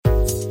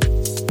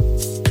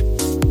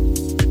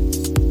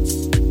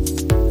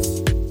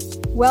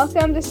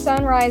Welcome to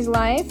Sunrise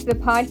Life, the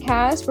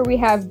podcast where we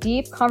have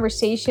deep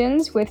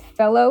conversations with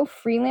fellow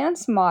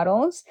freelance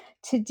models.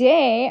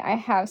 Today, I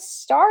have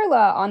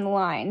Starla on the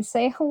line.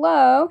 Say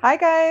hello. Hi,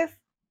 guys.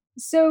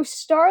 So,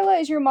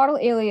 Starla is your model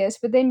alias,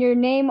 but then your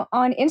name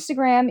on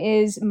Instagram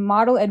is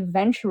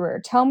ModelAdventurer.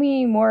 Tell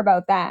me more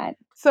about that.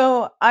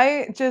 So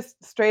I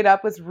just straight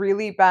up was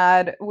really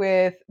bad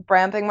with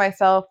branding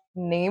myself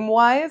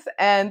name-wise.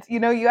 And,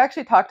 you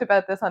actually talked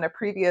about this on a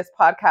previous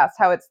podcast,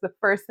 how it's the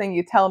first thing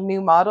you tell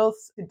new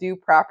models to do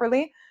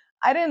properly.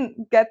 I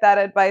didn't get that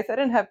advice. I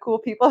didn't have cool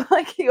people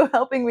like you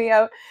helping me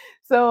out.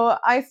 So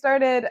I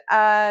started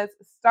as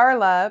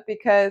Starla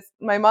because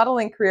my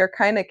modeling career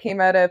kind of came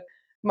out of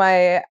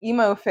my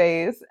emo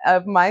phase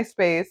of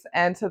MySpace.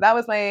 And so that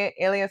was my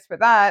alias for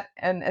that.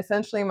 And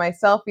essentially my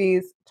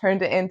selfies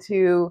turned it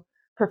into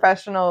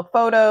professional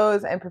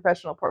photos and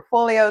professional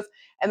portfolios.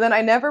 And then I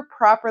never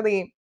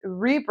properly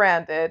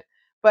rebranded.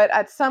 But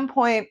at some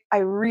point, I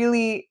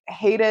really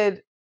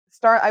hated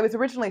I was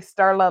originally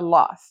Starla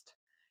Lost.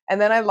 And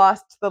then I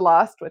lost the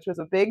Lost, which was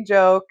a big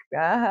joke.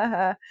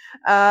 And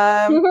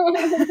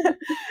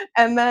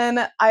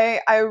then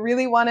I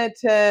really wanted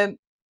to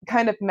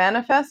kind of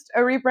manifest a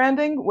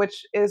rebranding,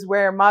 which is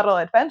where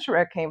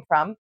ModelAdventurer came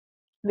from,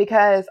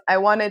 because I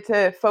wanted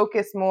to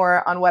focus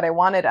more on what I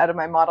wanted out of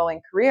my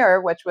modeling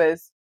career, which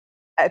was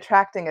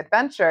attracting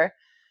adventure.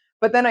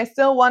 But then I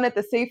still wanted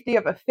the safety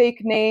of a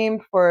fake name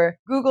for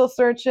Google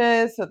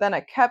searches. So then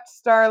I kept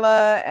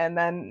Starla, and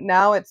then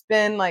now it's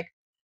been like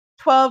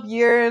 12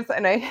 years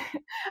and I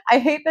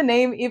hate the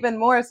name even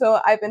more. So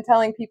I've been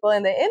telling people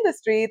in the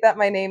industry that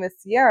my name is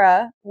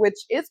Sierra, which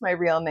is my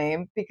real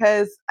name,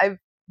 because I've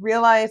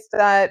realized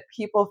that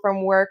people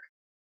from work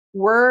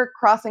were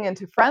crossing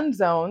into friend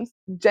zones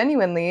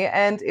genuinely.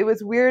 And it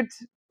was weird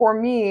for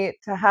me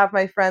to have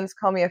my friends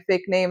call me a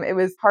fake name. It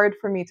was hard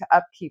for me to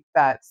upkeep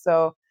that.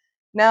 So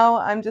now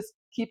I'm just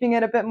keeping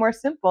it a bit more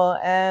simple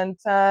and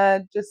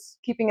just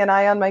keeping an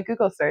eye on my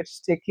Google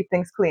search to keep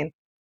things clean.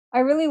 I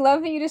really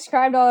love that you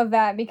described all of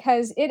that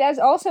because it is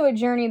also a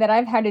journey that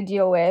I've had to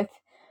deal with.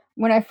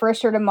 When I first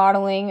started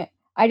modeling,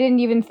 I didn't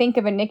even think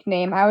of a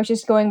nickname. I was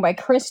just going by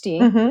Christy.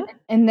 Mm-hmm.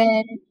 And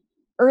then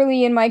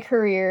early in my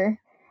career,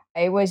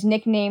 I was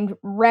nicknamed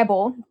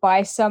Rebel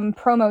by some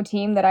promo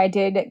team that I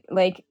did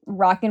like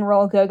rock and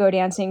roll go-go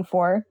dancing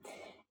for.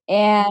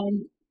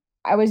 And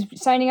I was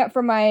signing up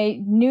for my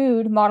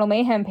nude Model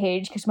Mayhem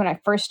page because when I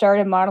first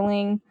started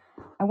modeling,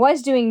 I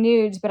was doing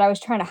nudes, but I was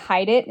trying to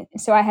hide it.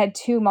 So I had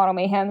two Model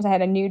Mayhems. I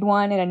had a nude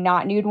one and a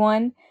not nude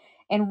one.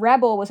 And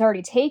Rebel was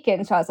already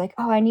taken. So I was like,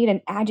 oh, I need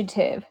an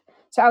adjective.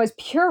 So I was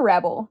pure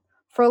Rebel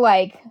for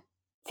like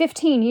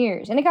 15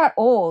 years. And it got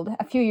old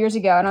a few years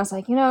ago. And I was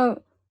like, I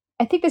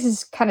think this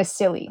is kind of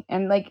silly.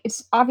 And like,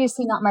 it's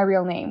obviously not my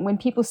real name. When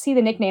people see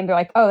the nickname, they're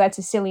like, oh, that's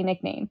a silly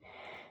nickname.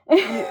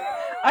 Yeah,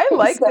 I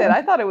liked it.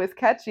 I thought it was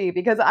catchy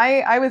because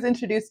I was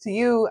introduced to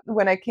you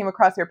when I came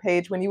across your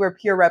page when you were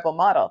pure Rebel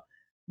model.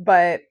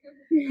 But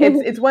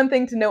it's one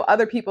thing to know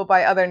other people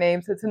by other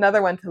names. It's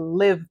another one to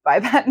live by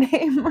that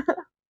name.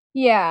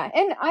 Yeah,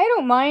 and I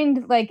don't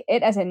mind like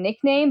it as a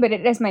nickname, but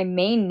it as my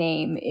main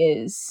name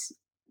is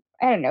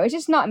I don't know, it's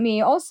just not me.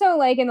 Also,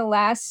 like in the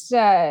last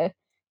 5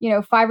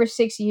 or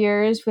 6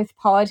 years with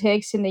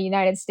politics in the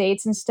United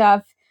States and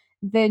stuff,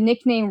 the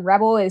nickname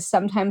Rebel is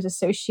sometimes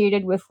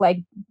associated with like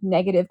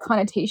negative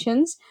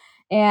connotations.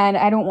 And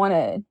I don't want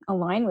to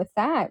align with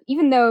that,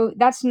 even though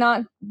that's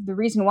not the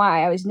reason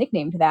why I was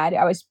nicknamed that.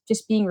 I was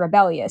just being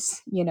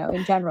rebellious,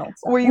 in general.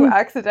 Were you So.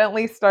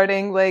 accidentally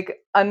starting like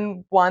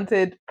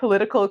unwanted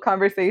political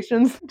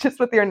conversations just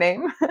with your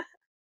name?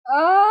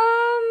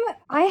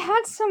 I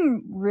had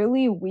some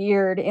really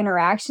weird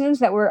interactions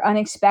that were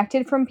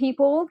unexpected from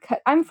people.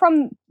 I'm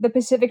from the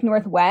Pacific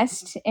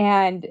Northwest,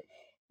 and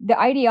the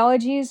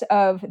ideologies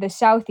of the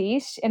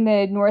Southeast and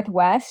the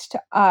Northwest,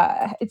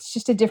 it's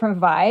just a different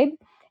vibe.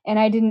 And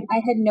I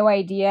had no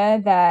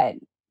idea that,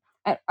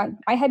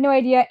 I had no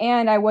idea,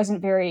 and I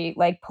wasn't very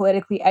like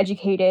politically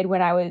educated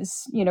when I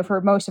was, for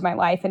most of my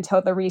life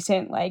until the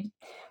recent like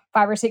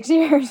 5 or 6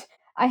 years.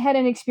 I had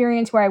an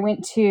experience where I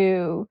went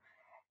to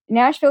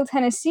Nashville,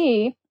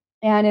 Tennessee,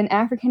 and an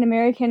African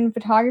American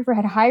photographer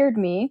had hired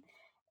me,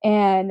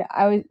 and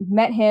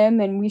met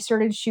him, and we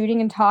started shooting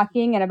and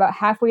talking. And about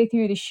halfway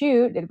through the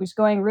shoot, it was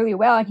going really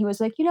well, and he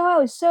was like, I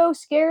was so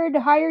scared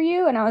to hire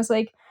you, and I was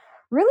like,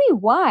 really,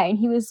 why? And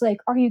he was like,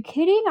 are you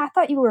kidding? I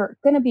thought you were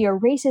gonna be a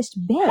racist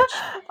bitch.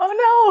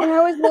 Oh And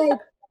I was like,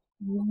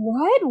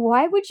 what?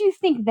 Why would you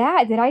think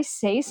that? Did I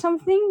say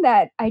something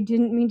that I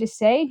didn't mean to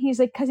say? And he's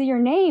like, because of your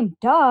name,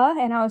 duh.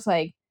 And I was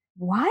like,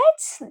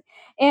 what?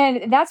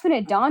 And that's when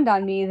it dawned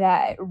on me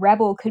that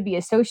rebel could be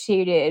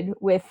associated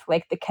with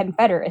like the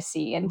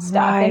Confederacy and no.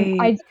 stuff. And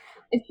Right.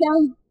 it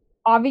sounds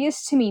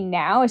obvious to me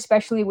now,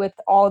 especially with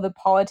all the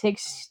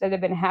politics that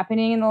have been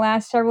happening in the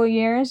last several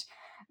years.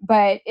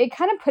 But it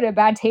kind of put a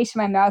bad taste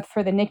in my mouth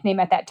for the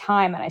nickname at that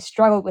time, and I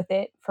struggled with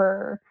it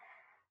for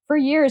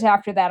years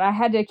after that. I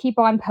had to keep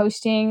on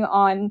posting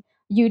on,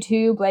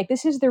 YouTube, like,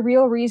 this is the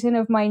real reason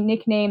of my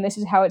nickname, this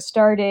is how it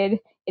started.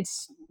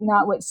 It's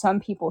not what some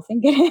people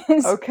think it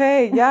is.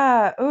 Okay,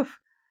 yeah. Oof.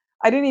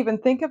 I didn't even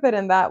think of it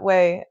in that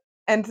way.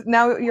 And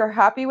now you're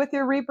happy with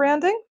your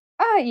rebranding?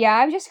 Yeah,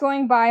 I'm just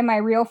going by my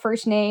real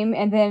first name,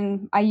 and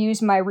then I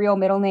use my real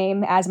middle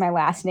name as my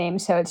last name,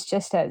 so it's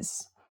just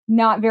as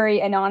not very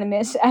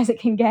anonymous as it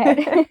can get.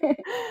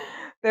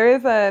 There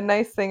is a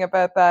nice thing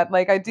about that.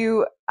 Like I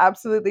do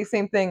absolutely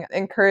same thing,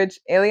 encourage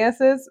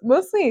aliases,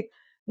 mostly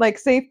like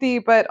safety,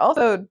 but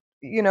also,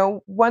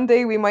 one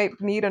day we might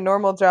need a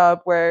normal job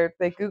where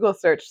they Google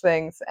search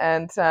things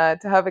and to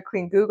have a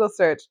clean Google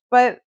search.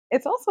 But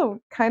it's also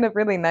kind of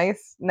really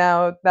nice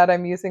now that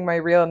I'm using my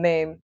real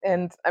name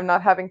and I'm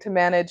not having to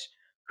manage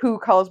who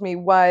calls me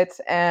what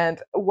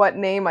and what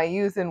name I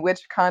use in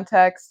which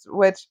context,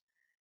 which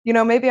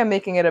maybe I'm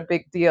making it a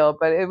big deal,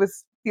 but it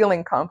was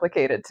feeling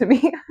complicated to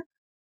me.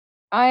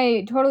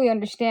 I totally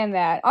understand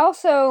that.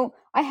 Also,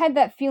 I had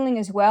that feeling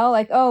as well,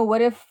 like, "Oh,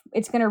 what if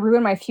it's gonna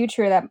ruin my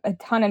future that a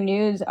ton of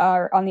news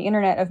are on the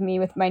internet of me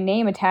with my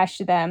name attached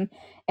to them?"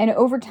 And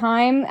over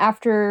time,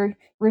 after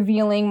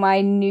revealing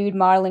my nude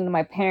modeling to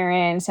my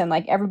parents and,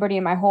 like, everybody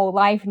in my whole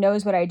life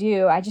knows what I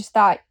do, I just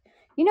thought,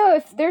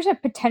 if there's a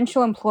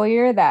potential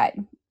employer that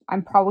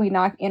I'm probably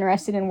not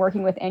interested in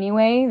working with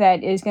anyway,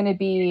 that is gonna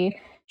be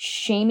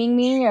shaming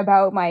me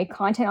about my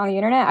content on the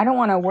internet, I don't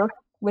wanna work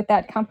with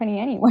that company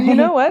You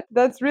know anyway. what?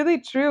 That's really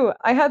true.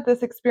 I had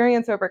this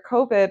experience over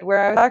COVID where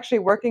I was actually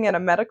working in a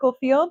medical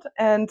field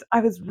and I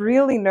was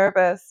really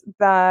nervous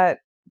that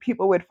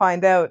people would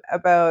find out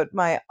about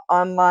my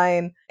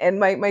online and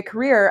my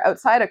career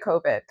outside of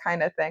COVID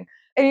kind of thing.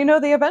 And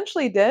they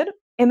eventually did,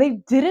 and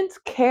they didn't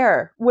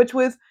care, which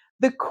was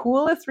the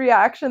coolest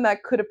reaction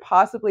that could have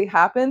possibly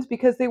happened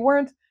because they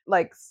weren't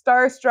like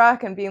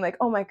starstruck and being like,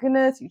 "Oh my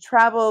goodness, you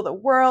travel the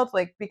world,"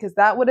 like because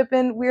that would have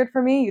been weird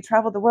for me. You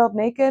traveled the world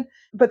naked,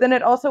 but then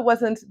it also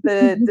wasn't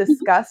the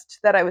disgust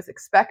that I was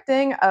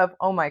expecting of,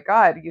 "Oh my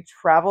god, you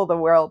travel the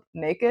world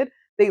naked."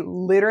 They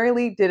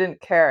literally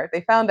didn't care.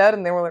 They found out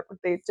and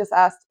they just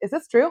asked, "Is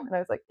this true?" And I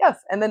was like, "Yes."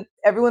 And then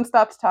everyone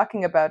stopped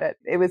talking about it.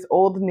 It was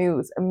old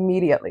news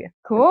immediately.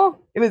 Cool.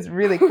 It was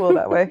really cool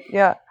that way.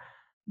 Yeah.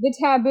 The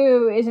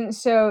taboo isn't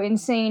so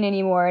insane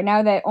anymore.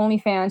 Now that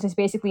OnlyFans is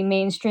basically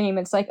mainstream,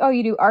 it's like, "Oh,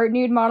 you do art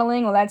nude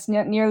modeling? Well, that's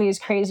nearly as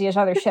crazy as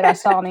other shit I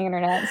saw on the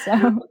internet." So,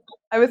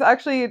 I was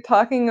actually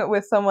talking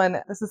with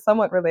someone, this is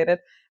somewhat related,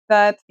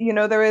 that,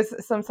 there is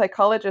some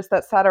psychologists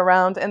that sat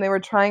around and they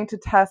were trying to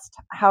test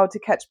how to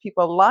catch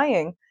people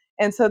lying.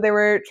 And so they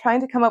were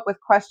trying to come up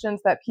with questions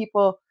that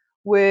people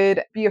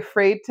would be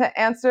afraid to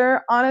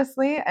answer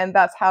honestly. And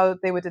that's how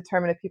they would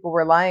determine if people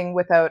were lying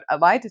without a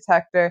lie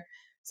detector.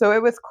 So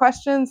it was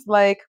questions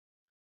like,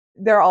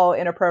 they're all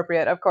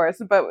inappropriate, of course,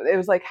 but it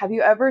was like, have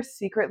you ever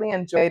secretly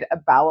enjoyed a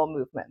bowel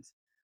movement?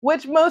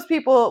 Which most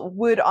people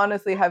would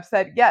honestly have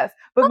said yes,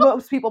 but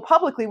most people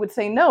publicly would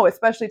say no,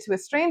 especially to a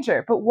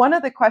stranger. But one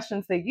of the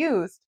questions they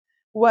used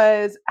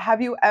was,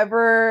 have you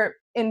ever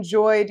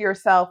enjoyed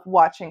yourself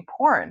watching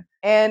porn?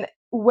 And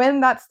when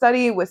that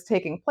study was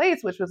taking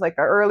place, which was like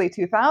the early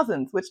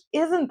 2000s, which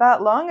isn't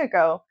that long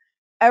ago,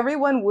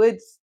 everyone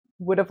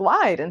would have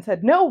lied and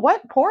said, "No,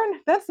 what porn?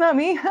 That's not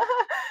me."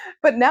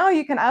 But now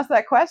you can ask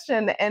that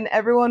question and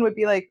everyone would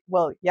be like,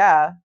 "Well,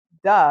 yeah,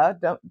 duh.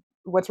 Don't,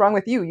 what's wrong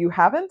with you? You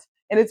haven't?"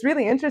 And it's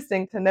really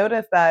interesting to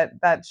notice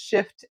that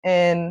shift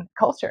in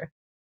culture.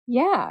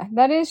 yeah,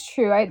 that is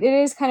true. It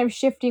is kind of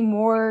shifting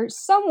more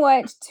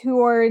somewhat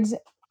towards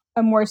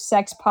a more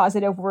sex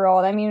positive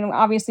world. I mean,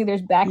 obviously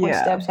there's backward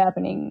Yeah. steps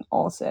happening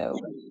also.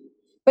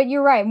 But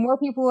you're right, more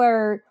people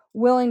are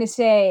willing to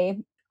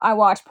say, "I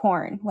watch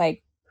porn."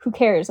 Like, who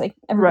cares? Like,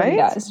 everybody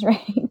Right? does,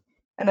 right?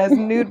 And as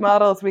nude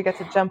models, we get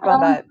to jump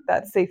on Um,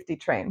 that safety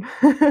train.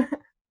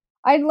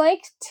 I'd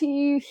like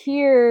to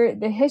hear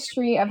the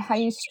history of how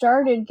you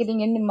started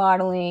getting into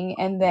modeling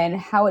and then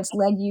how it's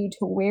led you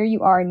to where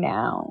you are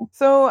now.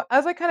 So,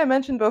 as I kind of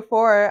mentioned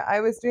before, I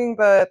was doing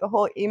the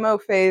whole emo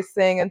phase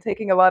thing and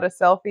taking a lot of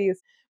selfies,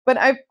 but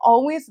I've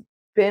always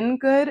been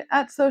good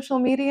at social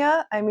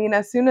media. I mean,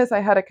 as soon as I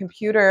had a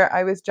computer,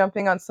 I was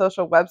jumping on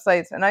social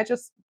websites and I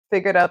just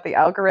figured out the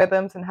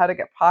algorithms and how to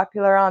get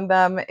popular on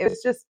them. It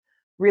was just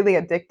really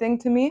addicting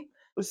to me.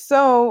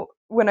 So,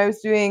 when I was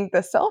doing the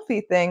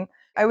selfie thing,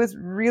 I was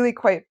really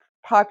quite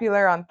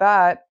popular on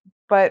that,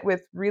 but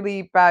with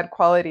really bad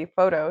quality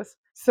photos.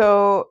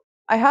 So,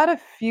 I had a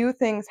few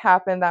things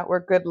happen that were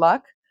good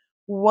luck.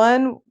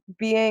 One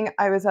being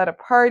I was at a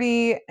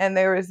party and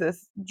there was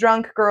this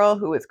drunk girl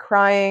who was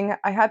crying.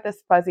 I had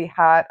this fuzzy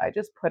hat. I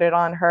just put it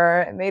on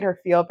her and made her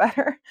feel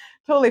better.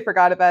 Totally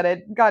forgot about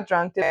it. Got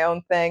drunk, did my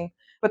own thing.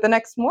 But the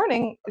next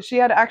morning, she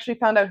had actually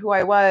found out who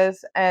I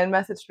was and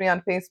messaged me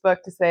on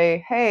Facebook to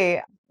say,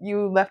 "Hey,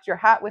 you left your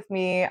hat with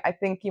me. I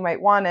think you might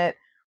want it.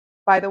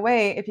 By the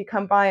way, if you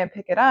come by and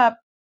pick it up,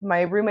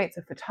 my roommate's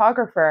a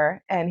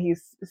photographer and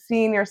he's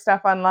seen your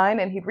stuff online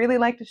and he'd really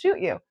like to shoot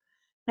you."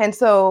 And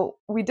so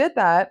we did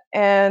that.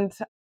 And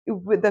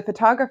with the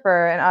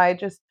photographer and I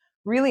just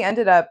really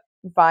ended up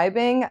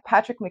vibing.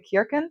 Patrick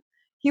McKeerkin,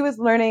 he was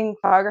learning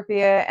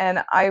photography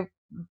and I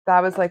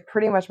that was like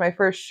pretty much my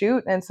first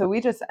shoot. And so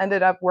we just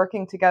ended up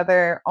working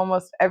together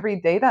almost every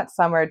day that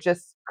summer,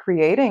 just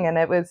creating. And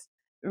it was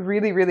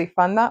really, really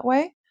fun that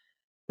way.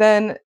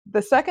 Then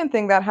the second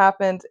thing that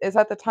happened is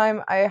at the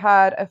time I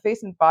had a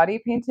face and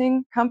body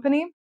painting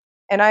company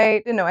and I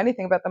didn't know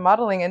anything about the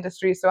modeling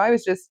industry. So I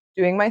was just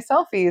doing my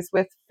selfies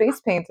with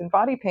face paint and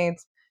body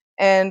paint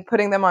and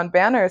putting them on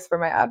banners for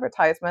my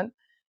advertisement.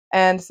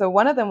 And so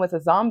one of them was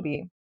a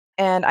zombie.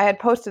 And I had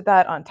posted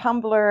that on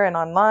Tumblr and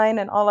online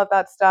and all of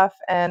that stuff.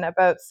 And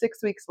about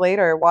 6 weeks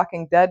later,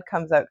 Walking Dead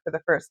comes out for the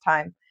first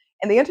time.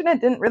 And the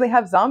internet didn't really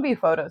have zombie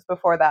photos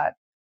before that.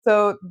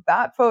 So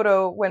that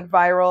photo went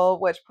viral,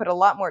 which put a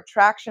lot more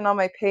traction on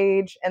my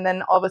page. And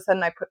then all of a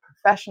sudden, I put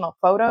professional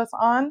photos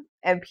on,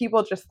 and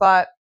people just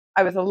thought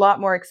I was a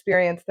lot more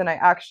experienced than I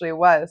actually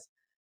was.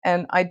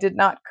 And I did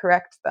not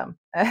correct them.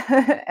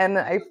 And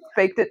I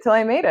faked it till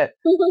I made it.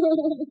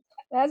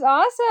 That's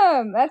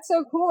awesome. That's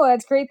so cool.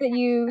 That's great that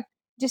you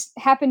just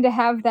happened to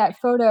have that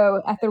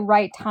photo at the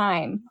right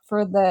time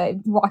for the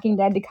Walking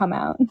Dead to come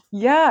out.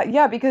 Yeah,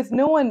 yeah, because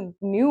no one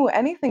knew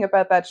anything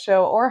about that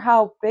show or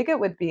how big it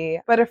would be.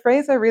 But a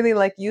phrase I really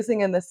like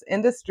using in this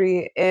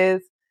industry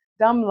is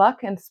dumb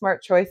luck and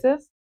smart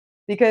choices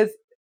because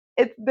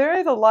there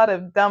is a lot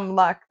of dumb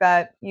luck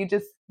that you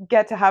just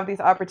get to have these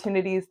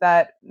opportunities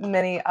that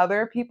many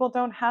other people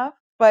don't have,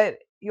 but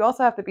you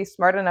also have to be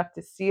smart enough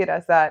to see it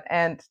as that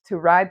and to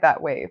ride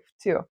that wave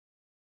too.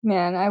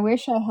 Man, I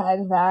wish I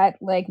had that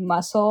like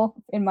muscle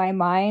in my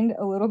mind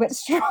a little bit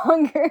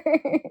stronger.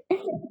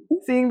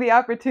 Seeing the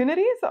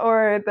opportunities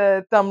or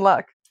the dumb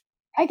luck?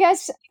 I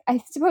guess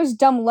I suppose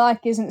dumb luck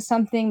isn't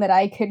something that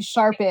I could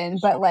sharpen,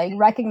 but like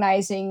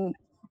recognizing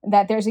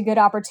that there's a good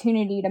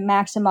opportunity to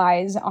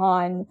maximize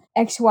on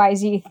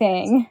XYZ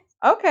thing.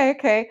 Okay,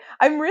 okay.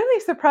 I'm really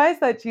surprised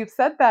that you've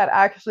said that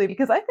actually,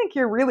 because I think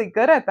you're really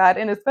good at that,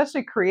 and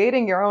especially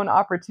creating your own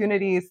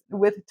opportunities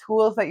with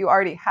tools that you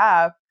already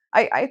have.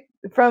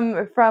 From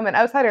an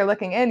outsider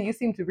looking in, you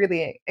seem to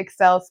really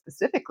excel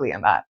specifically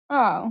in that.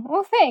 Oh,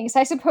 well, thanks.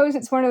 I suppose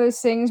it's one of those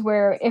things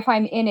where if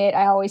I'm in it,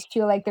 I always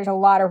feel like there's a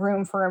lot of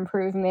room for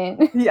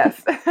improvement.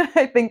 Yes,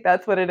 I think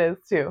that's what it is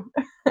too.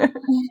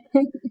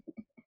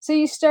 So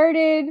you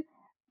started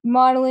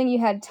modeling, you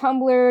had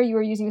Tumblr, you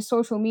were using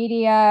social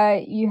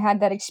media, you had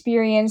that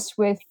experience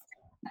with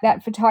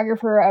that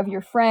photographer of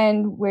your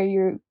friend where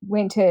you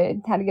went to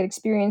had a good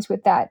experience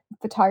with that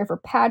photographer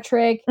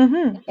Patrick,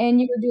 Hmm.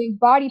 and you were doing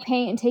body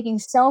paint and taking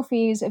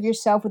selfies of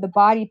yourself with the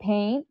body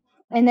paint.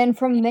 And then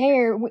from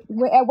there,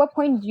 at what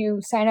point did you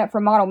sign up for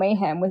Model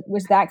Mayhem?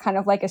 Was that kind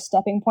of like a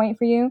stepping point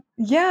for you?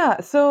 Yeah.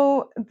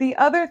 So the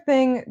other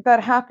thing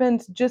that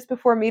happened just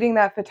before meeting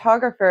that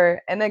photographer,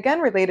 and again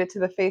related to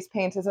the face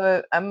paint, is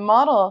a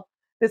model.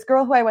 This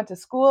girl who I went to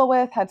school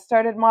with had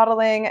started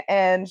modeling,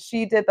 and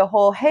she did the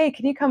whole, "Hey,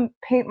 can you come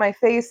paint my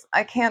face?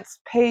 I can't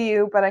pay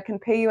you, but I can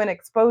pay you an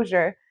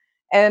exposure."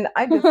 And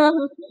I just,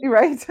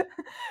 right?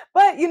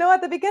 But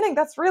at the beginning,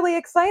 that's really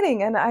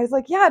exciting, and I was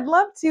like, "Yeah, I'd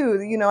love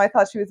to." I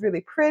thought she was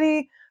really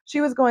pretty.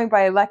 She was going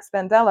by Lex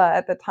Vandella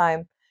at the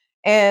time,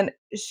 and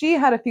she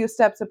had a few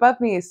steps above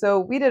me. So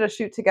we did a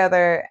shoot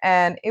together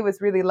and it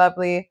was really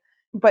lovely.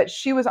 But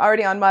she was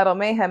already on Model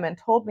Mayhem and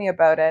told me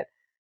about it.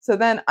 So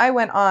then I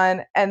went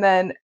on and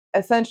then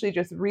essentially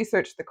just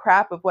researched the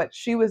crap of what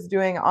she was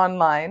doing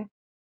online,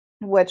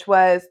 which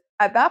was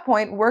at that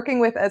point working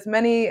with as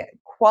many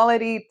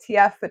quality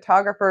TF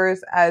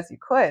photographers as you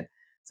could.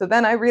 So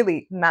then I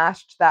really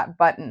mashed that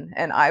button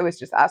and I was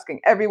just asking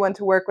everyone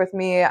to work with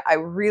me. I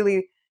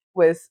really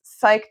was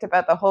psyched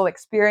about the whole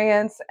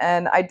experience.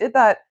 And I did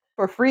that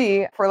for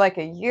free for like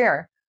a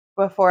year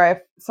before I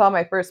saw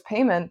my first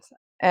payment.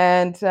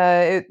 And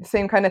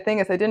same kind of thing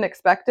as I didn't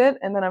expect it.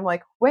 And then I'm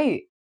like,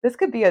 wait, this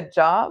could be a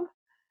job.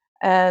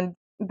 And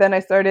then I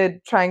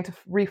started trying to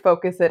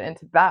refocus it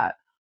into that.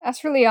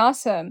 That's really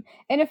awesome.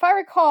 And if I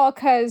recall,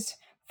 because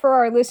for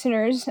our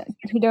listeners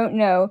who don't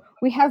know,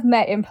 we have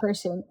met in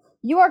person.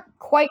 You are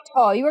quite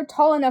tall. You are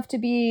tall enough to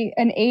be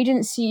an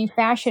agency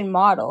fashion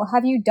model.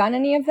 Have you done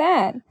any of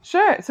that?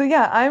 Sure. So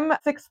yeah, I'm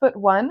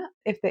 6'1".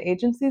 If the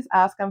agencies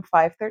ask, I'm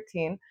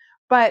 5'13".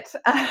 But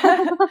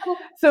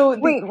so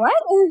the Wait, what?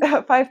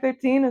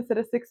 5'13" instead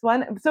of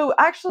 6'1". So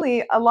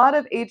actually, a lot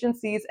of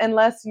agencies,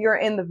 unless you're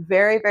in the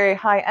very, very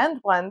high end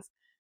ones,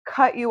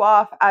 cut you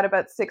off at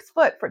about 6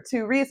 foot for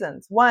two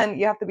reasons. One,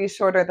 you have to be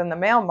shorter than the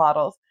male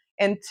models.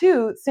 And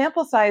two,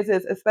 sample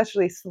sizes,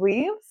 especially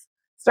sleeves,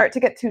 start to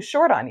get too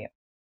short on you.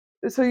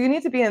 So you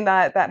need to be in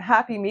that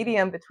happy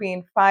medium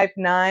between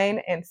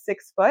 5'9" and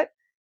 6 foot,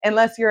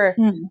 unless you're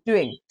Hmm.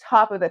 doing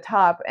top of the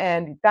top,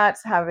 and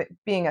that's have it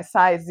being a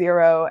size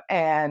 0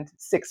 and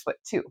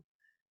 6'2".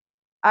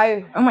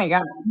 I Oh my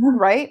god.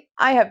 Right?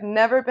 I have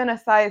never been a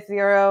size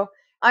 0.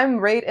 I'm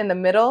right in the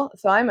middle,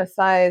 so I'm a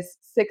size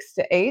 6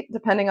 to 8,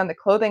 depending on the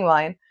clothing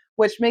line,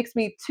 which makes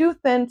me too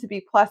thin to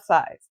be plus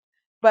size,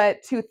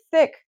 but too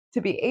thick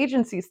to be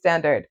agency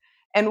standard.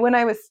 And when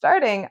I was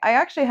starting, I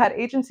actually had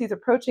agencies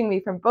approaching me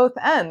from both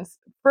ends.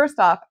 First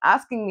off,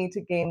 asking me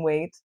to gain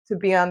weight to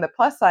be on the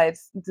plus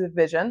size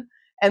division,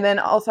 and then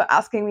also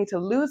asking me to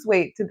lose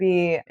weight to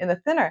be in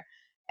the thinner.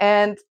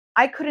 And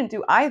I couldn't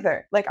do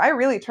either. Like, I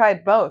really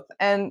tried both,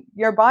 and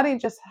your body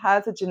just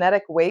has a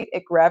genetic weight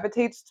it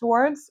gravitates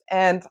towards,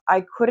 and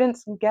I couldn't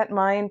get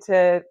mine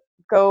to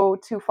go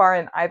too far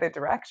in either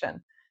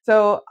direction.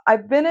 So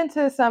I've been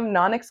into some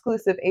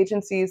non-exclusive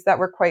agencies that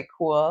were quite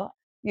cool.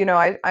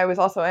 I was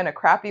also in a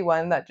crappy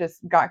one that just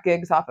got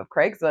gigs off of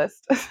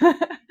Craigslist.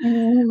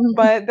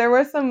 But there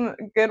were some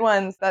good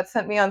ones that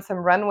sent me on some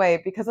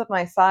runway. Because of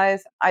my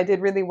size, I did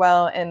really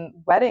well in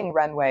wedding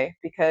runway,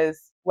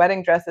 because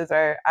wedding dresses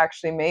are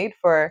actually made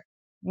for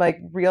like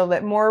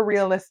more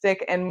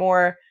realistic and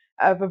more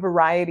of a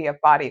variety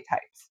of body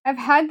types. I've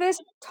had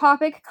this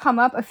topic come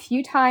up a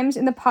few times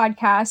in the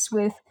podcast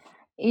with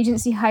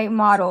agency height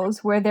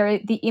models where they're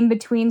the in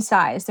between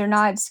size. They're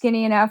not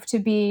skinny enough to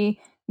be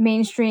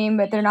mainstream,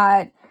 but they're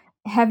not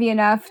heavy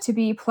enough to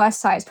be plus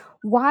size.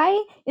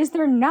 Why is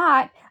there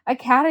not a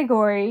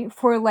category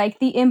for like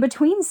the in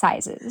between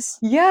sizes?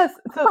 Yes.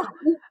 So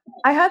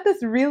I had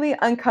this really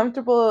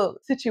uncomfortable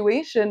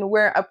situation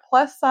where a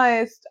plus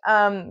sized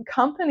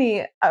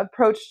company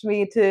approached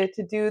me to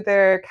do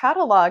their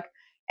catalog.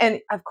 And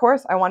of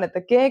course, I wanted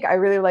the gig. I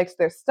really liked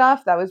their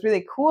stuff. That was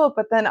really cool.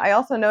 But then I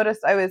also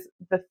noticed I was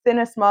the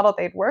thinnest model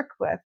they'd worked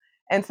with.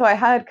 And so I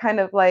had kind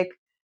of like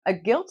a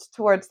guilt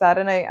towards that.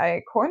 And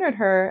I cornered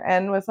her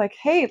and was like,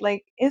 hey,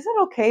 like, is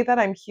it okay that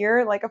I'm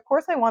here? Like, of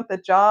course, I want the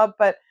job,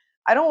 but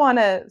I don't want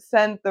to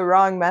send the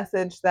wrong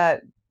message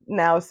that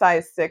now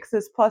size 6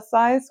 is plus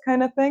size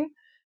kind of thing.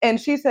 And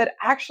she said,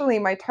 actually,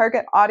 my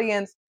target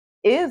audience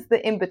is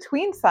the in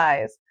between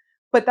size,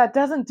 but that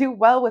doesn't do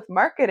well with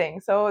marketing.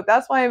 So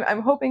that's why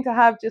I'm hoping to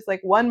have just like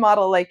one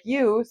model like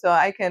you so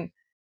I can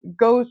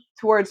go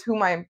towards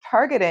whom I'm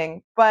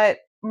targeting. But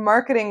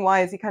marketing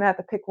wise, you kind of have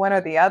to pick one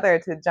or the other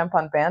to jump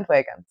on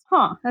bandwagons.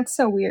 Huh, that's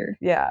so weird.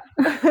 Yeah.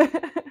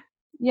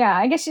 Yeah,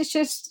 I guess it's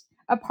just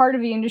a part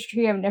of the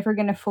industry I'm never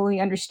going to fully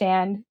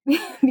understand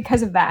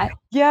because of that.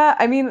 Yeah,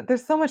 I mean,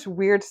 there's so much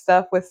weird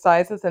stuff with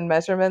sizes and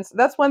measurements.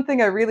 That's one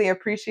thing I really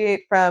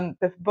appreciate from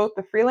both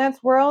the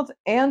freelance world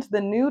and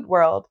the nude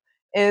world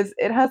is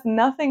it has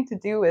nothing to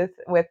do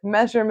with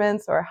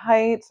measurements or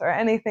heights or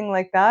anything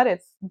like that.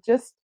 It's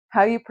just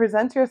how you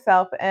present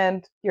yourself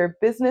and your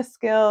business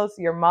skills,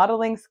 your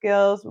modeling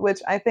skills, which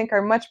I think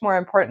are much more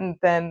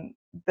important than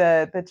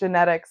the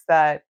genetics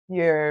that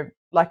you're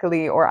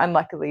luckily or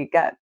unluckily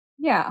get.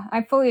 Yeah,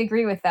 I fully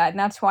agree with that. And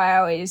that's why I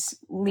always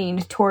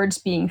leaned towards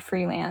being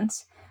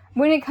freelance.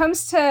 When it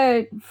comes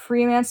to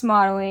freelance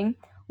modeling,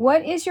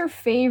 what is your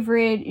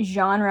favorite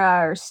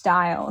genre or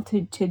style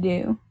to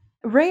do?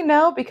 Right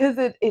now, because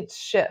it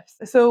shifts.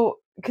 So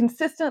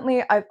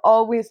consistently, I've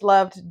always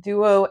loved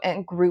duo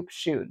and group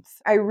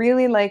shoots. I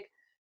really like,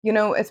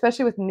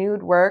 especially with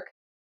nude work,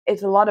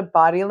 it's a lot of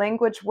body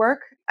language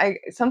work. I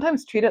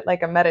sometimes treat it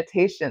like a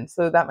meditation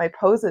so that my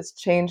poses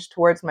change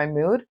towards my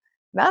mood.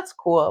 That's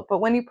cool. But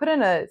when you put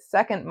in a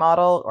second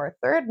model or a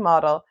third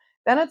model,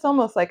 then it's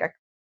almost like a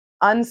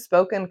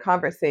unspoken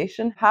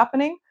conversation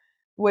happening,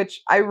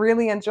 which I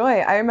really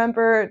enjoy. I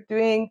remember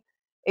doing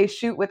a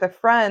shoot with a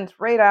friend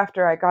right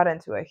after I got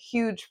into a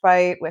huge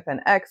fight with an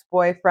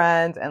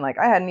ex-boyfriend, and like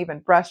I hadn't even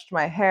brushed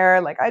my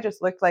hair, like I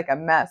just looked like a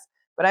mess.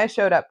 But I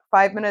showed up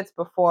 5 minutes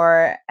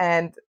before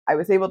and I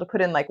was able to put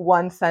in like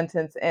one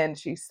sentence in.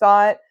 She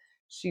saw it.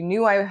 She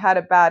knew I had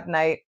a bad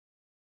night,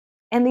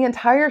 and the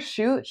entire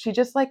shoot, she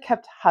just like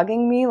kept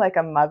hugging me like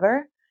a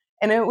mother.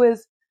 And it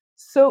was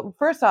so,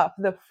 first off,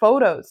 the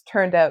photos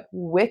turned out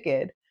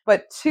wicked.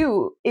 But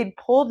two, it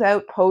pulled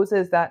out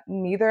poses that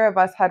neither of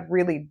us had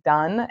really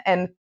done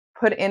and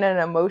put in an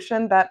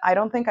emotion that I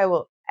don't think I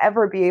will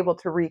ever be able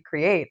to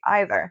recreate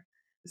either.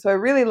 So I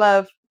really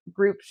love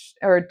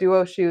or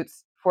duo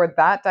shoots for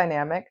that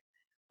dynamic.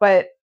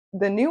 But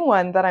the new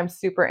one that I'm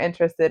super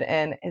interested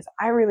in is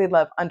I really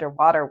love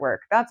underwater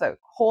work. That's a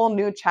whole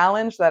new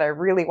challenge that I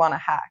really want to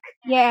hack.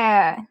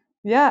 Yeah.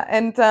 Yeah,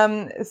 and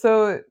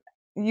so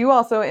you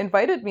also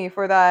invited me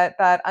for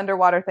that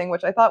underwater thing,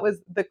 which I thought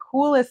was the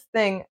coolest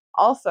thing.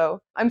 Also,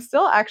 I'm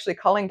still actually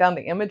culling down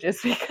the images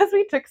because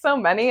we took so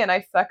many and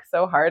I suck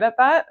so hard at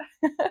that.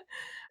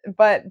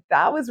 But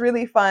that was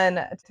really fun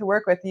to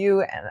work with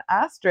you and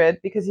Astrid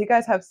because you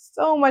guys have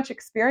so much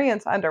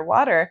experience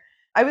underwater.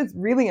 I was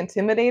really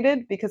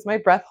intimidated because my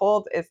breath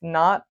hold is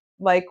not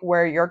like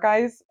where your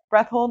guys'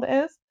 breath hold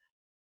is.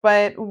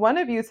 But one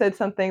of you said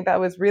something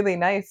that was really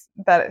nice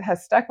that it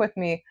has stuck with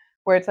me,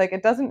 where it's like,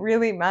 it doesn't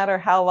really matter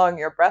how long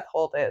your breath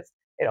hold is.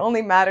 It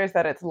only matters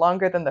that it's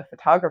longer than the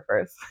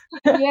photographer's.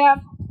 Yeah,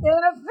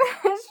 yeah,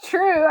 it's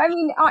true. I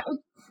mean,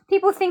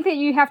 people think that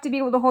you have to be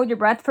able to hold your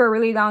breath for a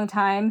really long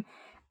time.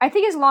 I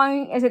think as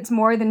long as it's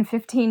more than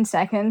 15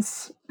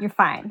 seconds, you're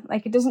fine.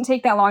 Like, it doesn't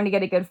take that long to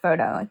get a good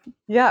photo. Like,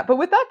 Yeah, but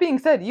with that being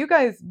said, you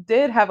guys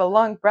did have a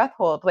long breath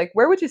hold. Like,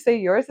 where would you say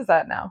yours is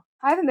at now?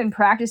 I haven't been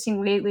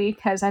practicing lately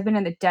because I've been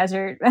in the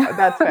desert.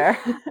 That's fair.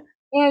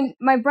 And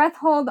my breath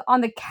hold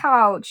on the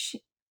couch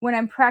when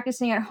I'm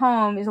practicing at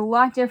home is a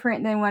lot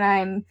different than when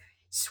I'm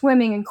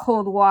swimming in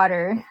cold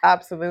water.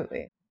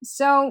 Absolutely.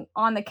 So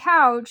on the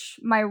couch,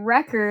 my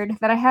record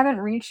that I haven't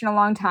reached in a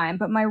long time,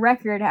 but my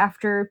record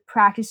after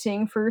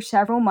practicing for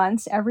several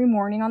months every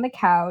morning on the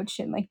couch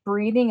and like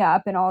breathing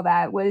up and all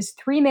that was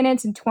 3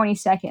 minutes and 20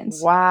 seconds.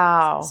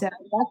 Wow. So that's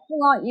a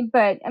lot,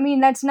 but I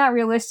mean, that's not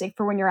realistic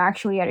for when you're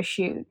actually at a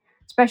shoot,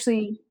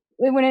 especially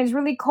when it's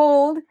really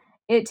cold.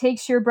 It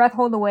takes your breath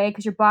hold away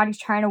because your body's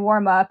trying to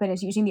warm up and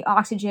is using the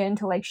oxygen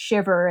to like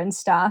shiver and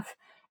stuff.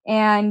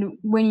 And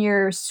when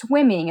you're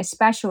swimming,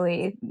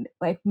 especially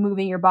like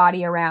moving your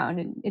body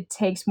around, it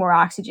takes more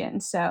oxygen.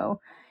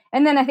 So,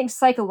 and then I think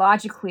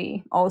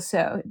psychologically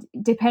also,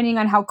 depending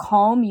on how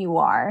calm you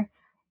are,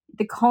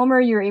 the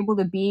calmer you're able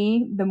to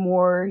be, the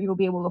more you'll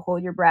be able to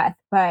hold your breath.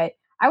 But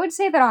I would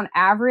say that on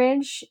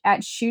average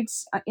at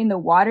shoots in the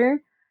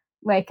water,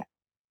 like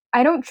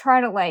I don't try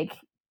to like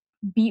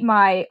beat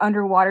my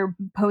underwater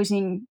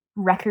posing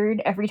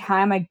record every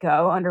time I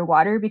go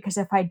underwater, because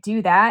if I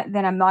do that,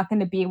 then I'm not going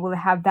to be able to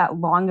have that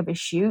long of a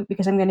shoot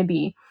because I'm going to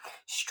be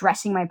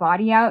stressing my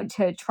body out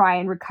to try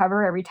and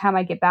recover every time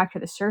I get back to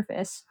the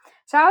surface.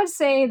 So I would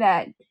say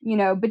that,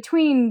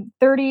 between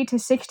 30 to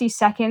 60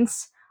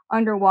 seconds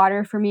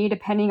underwater for me,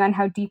 depending on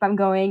how deep I'm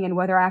going and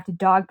whether I have to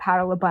dog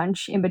paddle a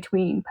bunch in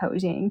between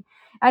posing.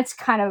 That's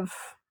kind of,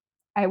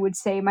 I would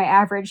say, my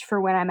average for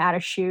when I'm at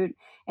a shoot.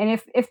 And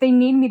if they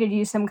need me to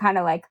do some kind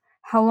of like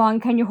how long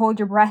can you hold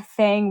your breath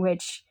thing,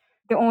 which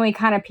the only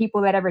kind of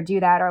people that ever do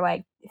that are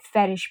like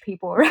fetish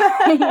people,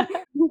 right?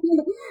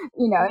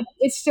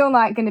 It's still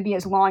not going to be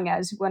as long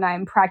as when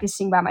I'm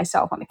practicing by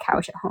myself on the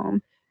couch at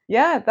home.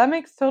 Yeah, that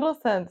makes total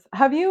sense.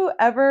 Have you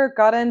ever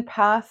gotten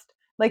past,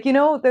 like,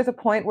 there's a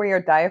point where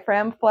your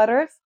diaphragm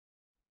flutters?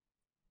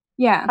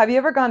 Yeah. Have you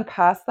ever gone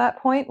past that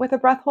point with a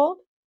breath hold?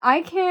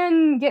 I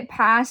can get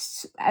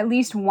past at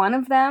least one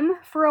of them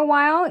for a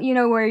while,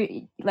 where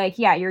like,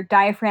 yeah, your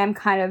diaphragm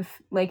kind of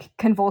like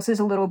convulses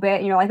a little bit.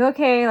 And you're like,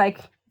 okay, like,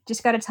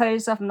 just got to tell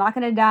yourself I'm not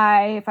going to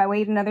die if I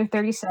wait another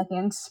 30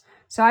 seconds.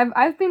 So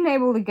I've been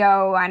able to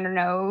go, I don't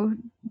know,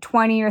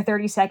 20 or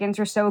 30 seconds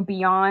or so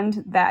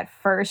beyond that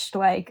first,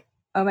 like,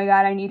 oh my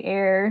God, I need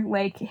air,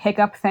 like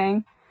hiccup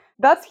thing.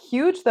 That's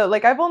huge though.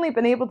 Like I've only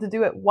been able to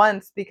do it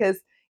once because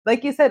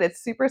like you said,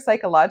 it's super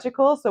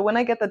psychological. So when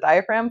I get the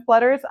diaphragm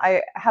flutters,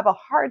 I have a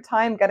hard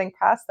time getting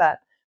past that.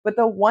 But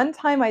the one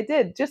time I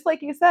did, just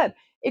like you said,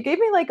 it gave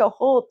me like a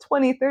whole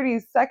 20, 30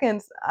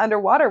 seconds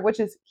underwater, which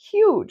is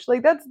huge.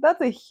 Like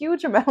that's a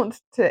huge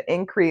amount to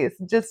increase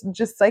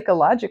just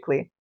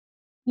psychologically.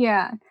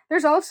 Yeah.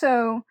 There's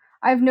also,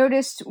 I've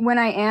noticed when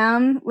I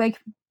am like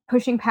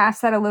pushing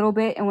past that a little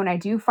bit and when I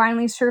do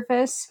finally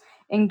surface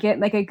and get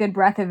like a good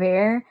breath of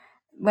air,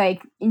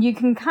 like you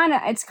can kind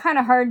of, it's kind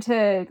of hard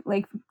to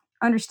like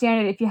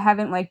understand it if you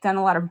haven't like done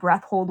a lot of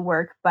breath hold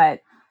work,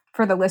 but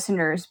for the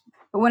listeners.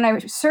 But when I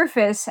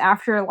surface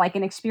after like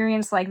an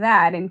experience like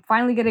that and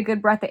finally get a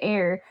good breath of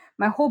air,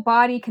 my whole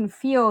body can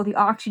feel the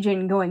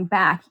oxygen going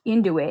back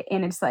into it,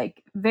 and it's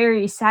like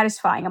very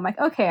satisfying. I'm like,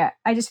 okay,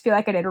 I just feel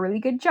like I did a really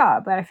good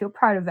job and I feel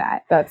proud of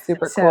that. That's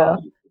super So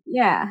cool.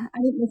 yeah, I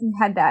don't know if you've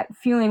had that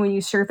feeling when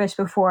you surface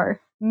before.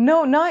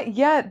 No, not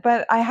yet,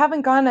 but I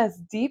haven't gone as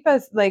deep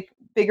as like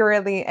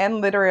figuratively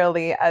and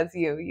literally as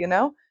you.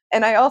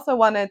 And I also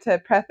wanted to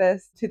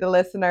preface to the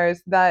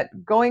listeners that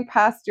going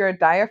past your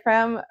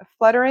diaphragm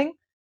fluttering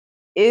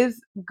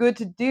is good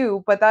to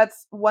do, but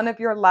that's one of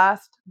your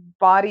last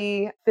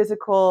body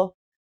physical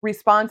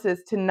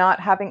responses to not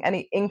having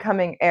any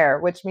incoming air,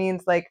 which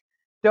means like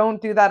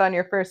don't do that on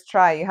your first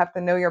try. You have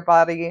to know your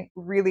body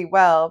really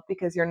well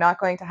because you're not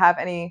going to have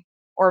any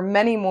or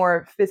many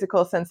more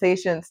physical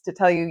sensations to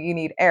tell you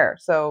need air.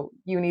 So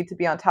you need to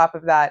be on top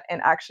of that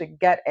and actually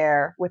get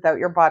air without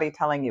your body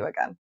telling you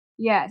again.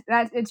 Yeah,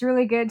 it's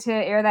really good to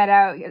air that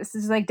out. This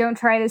is like, don't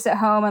try this at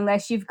home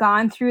unless you've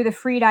gone through the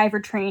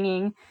freediver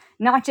training,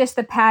 not just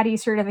the PADI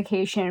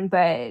certification,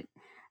 but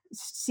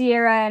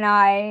Sierra and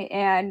I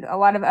and a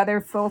lot of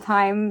other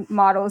full-time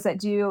models that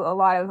do a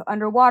lot of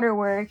underwater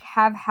work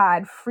have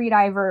had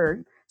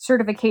freediver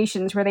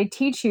certifications where they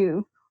teach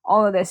you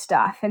all of this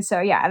stuff. And so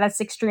yeah, that's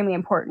extremely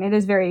important. It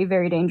is very,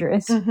 very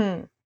dangerous.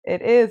 Mhm.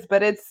 It is,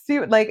 but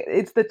like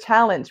it's the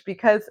challenge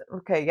because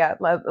okay, yeah,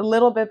 a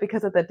little bit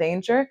because of the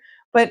danger,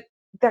 but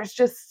there's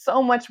just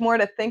so much more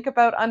to think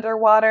about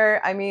underwater.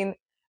 I mean,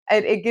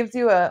 it gives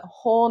you a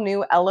whole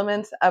new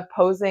element of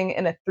posing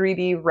in a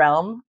 3D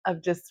realm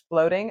of just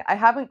floating. I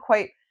haven't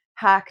quite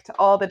hacked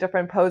all the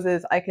different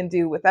poses I can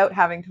do without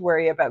having to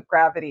worry about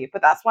gravity,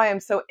 but that's why I'm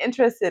so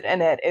interested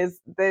in it is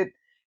that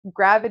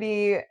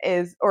gravity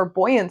is or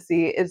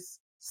buoyancy is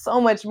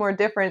so much more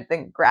different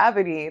than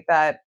gravity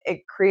that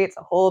it creates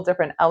a whole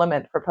different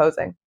element for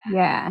posing.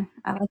 Yeah,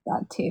 I like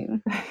that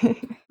too.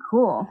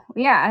 Cool.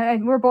 Yeah,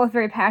 we're both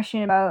very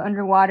passionate about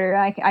underwater.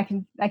 I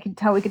can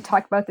tell we could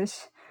talk about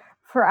this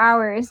for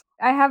hours.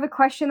 I have a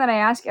question that I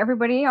ask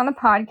everybody on the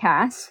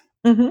podcast.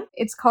 Hmm.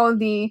 It's called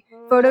the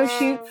photo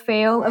shoot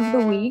fail of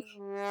the week.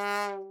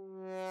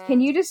 Can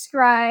you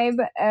describe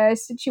a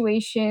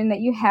situation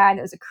that you had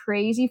that was a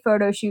crazy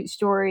photo shoot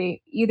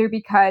story, either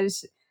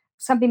because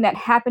something that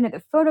happened at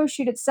the photo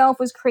shoot itself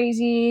was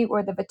crazy,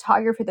 or the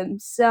photographer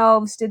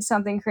themselves did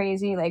something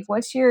crazy. Like,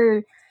 what's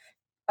your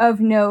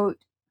of note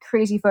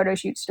crazy photo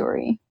shoot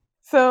story?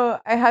 So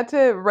I had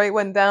to write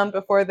one down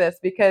before this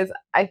because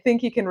I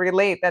think you can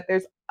relate that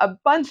there's a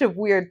bunch of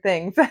weird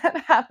things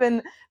that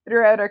happen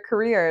throughout our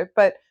career.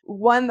 But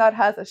one that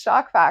has a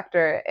shock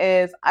factor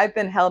is I've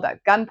been held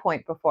at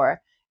gunpoint before,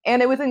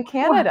 and it was in What?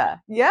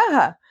 Canada.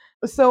 Yeah.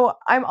 So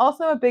I'm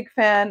also a big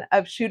fan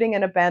of shooting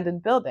in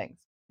abandoned buildings,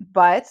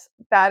 but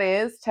that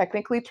is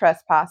technically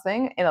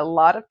trespassing in a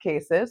lot of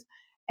cases.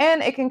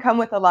 And it can come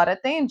with a lot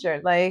of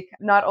danger, like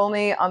not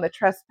only on the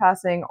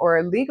trespassing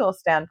or legal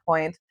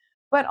standpoint,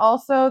 but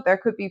also there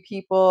could be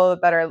people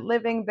that are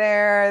living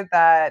there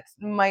that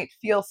might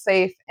feel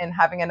safe, and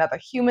having another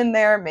human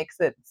there makes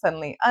it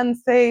suddenly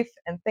unsafe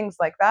and things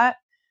like that.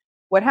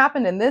 What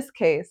happened in this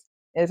case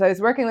is I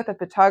was working with a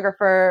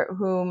photographer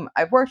whom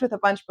I've worked with a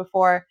bunch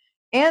before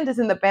and is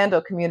in the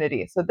Bando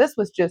community. So this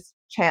was just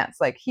chance.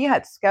 Like, he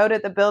had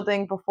scouted the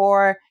building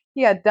before,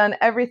 he had done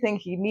everything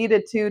he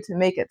needed to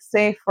make it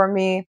safe for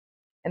me.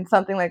 And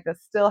something like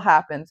this still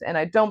happens. And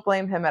I don't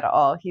blame him at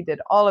all. He did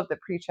all of the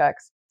pre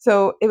checks.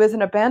 So it was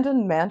an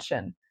abandoned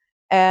mansion.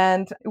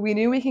 And we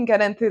knew we can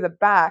get in through the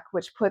back,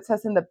 which puts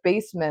us in the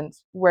basement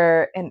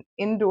where an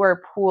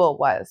indoor pool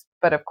was.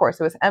 But of course,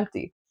 it was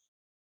empty.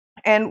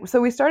 And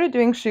so we started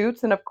doing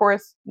shoots, and of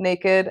course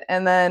naked,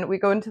 and then we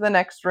go into the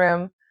next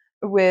room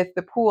with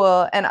the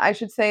pool. And I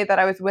should say that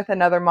I was with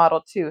another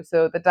model too,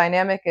 so the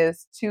dynamic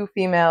is two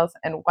females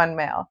and one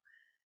male.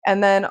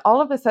 And then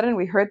all of a sudden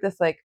we heard this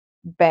like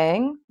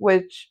bang,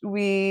 which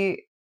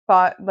we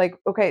thought like,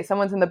 okay,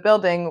 someone's in the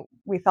building.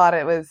 We thought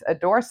it was a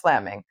door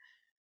slamming.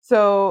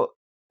 So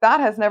that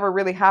has never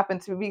really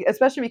happened to me,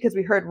 especially because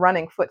we heard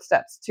running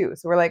footsteps too.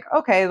 So we're like,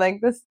 okay,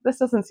 like this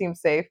doesn't seem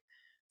safe.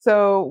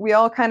 So we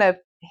all kind of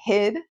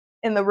hid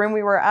in the room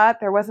we were at.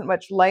 There wasn't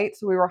much light,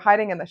 so we were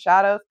hiding in the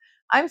shadows.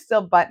 I'm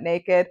still butt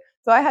naked.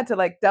 So I had to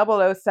like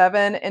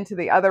 007 into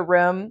the other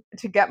room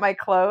to get my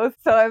clothes.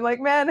 So I'm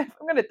like, man, if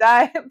I'm gonna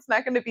die, it's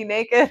not gonna be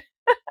naked.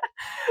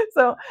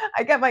 So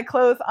I get my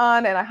clothes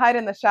on and I hide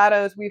in the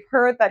shadows. We've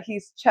heard that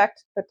he's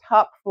checked the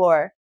top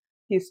floor,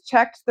 he's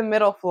checked the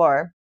middle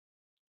floor,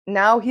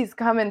 now he's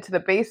come into the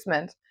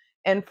basement.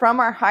 And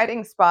from our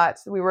hiding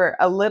spots, we were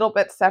a little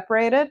bit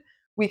separated.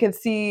 We could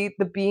see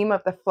the beam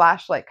of the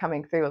flashlight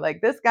coming through.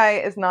 Like, this guy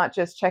is not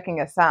just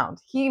checking a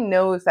sound. He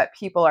knows that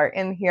people are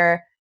in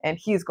here and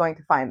he's going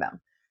to find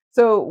them.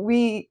 So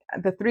we,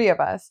 the three of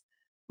us,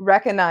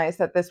 recognized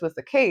that this was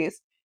the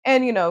case,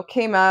 and,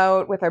 came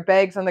out with our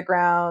bags on the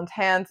ground,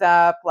 hands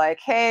up, like,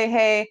 hey,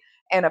 hey.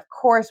 And of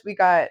course, we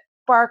got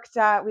barked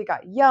at, we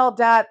got yelled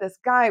at. This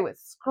guy was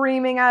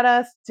screaming at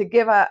us to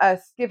give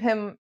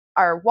him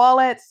our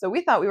wallets. So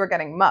we thought we were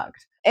getting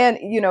mugged. And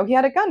he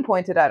had a gun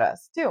pointed at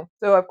us too.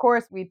 So of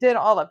course we did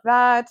all of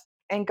that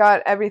and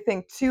got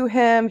everything to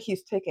him.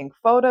 He's taking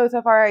photos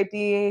of our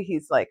ID.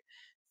 He's like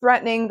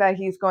threatening that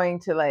he's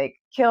going to like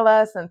kill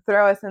us and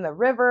throw us in the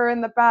river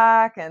in the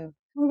back. And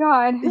Oh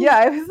my god.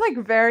 yeah, it was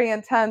like very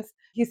intense.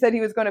 He said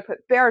he was going to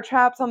put bear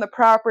traps on the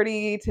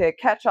property to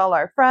catch all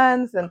our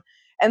friends.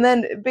 And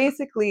then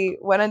basically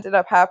what ended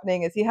up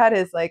happening is he had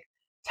his like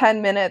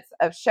 10 minutes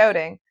of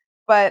shouting,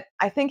 but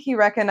I think he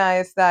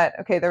recognized that,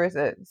 okay, there was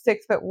a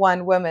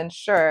 6'1" woman,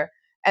 sure,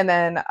 and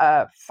then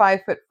a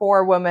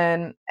 5'4"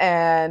 woman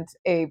and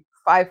a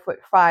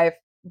 5'5"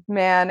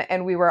 man,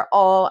 and we were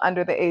all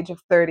under the age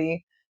of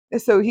 30.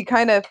 So he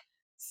kind of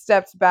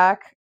stepped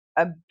back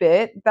a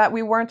bit that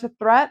we weren't a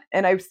threat.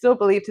 And I still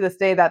believe to this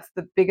day that's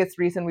the biggest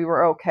reason we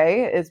were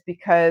okay, is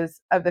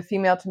because of the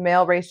female to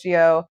male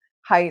ratio,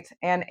 height,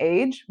 and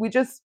age. We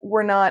just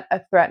were not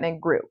a threatening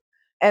group.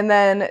 And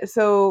then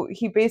so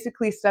he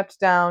basically stepped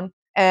down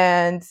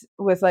and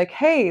was like,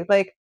 hey,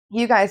 like,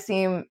 you guys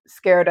seem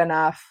scared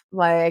enough.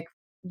 Like,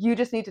 you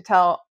just need to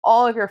tell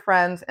all of your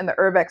friends in the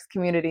Urbex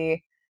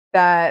community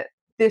that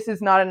this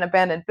is not an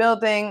abandoned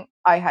building.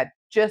 I had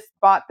just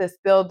bought this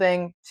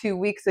building 2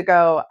 weeks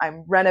ago.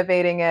 I'm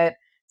renovating it.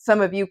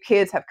 Some of you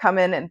kids have come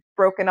in and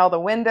broken all the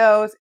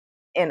windows,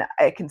 and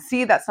I can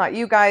see that's not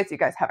you guys. You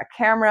guys have a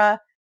camera.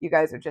 You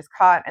guys are just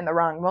caught in the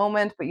wrong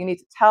moment, but you need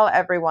to tell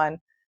everyone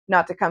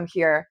not to come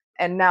here.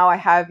 And now I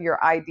have your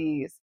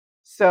IDs.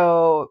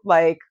 So,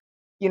 like,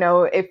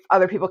 if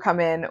other people come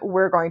in,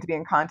 we're going to be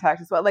in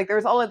contact as well. Like,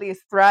 there's all of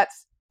these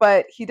threats,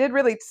 but he did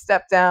really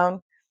step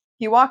down.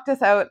 He walked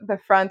us out the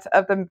front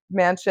of the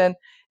mansion.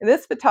 And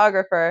this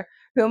photographer,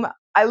 whom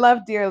I love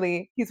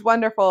dearly, he's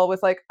wonderful,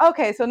 was like,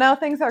 okay, so now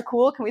things are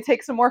cool. Can we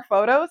take some more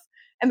photos?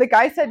 And the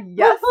guy said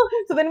yes.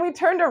 So then we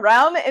turned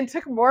around and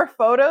took more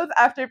photos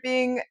after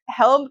being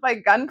held by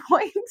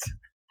gunpoint.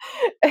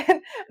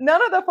 And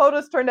none of the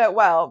photos turned out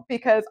well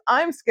because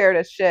I'm scared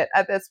as shit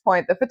at this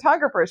point. The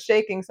photographer is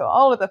shaking, so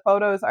all of the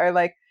photos are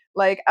like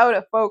out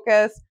of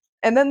focus.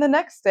 And then the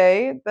next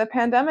day, the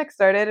pandemic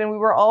started and we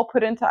were all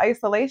put into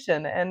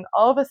isolation. And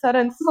all of a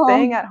sudden, Oh,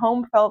 staying at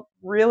home felt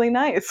really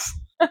nice.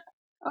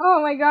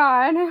 oh my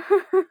god.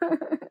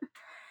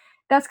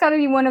 That's got to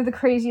be one of the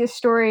craziest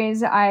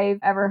stories I've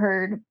ever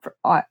heard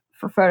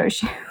for photo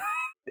shoot.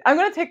 I'm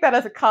going to take that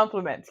as a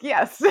compliment.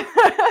 Yes.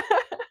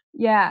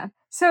 Yeah.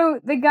 So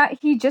the guy,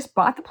 he just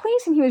bought the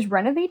place and he was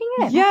renovating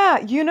it?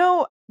 Yeah,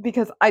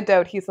 because I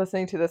doubt he's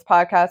listening to this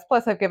podcast.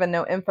 Plus, I've given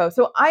no info.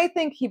 So I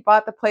think he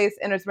bought the place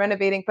and is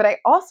renovating, but I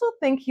also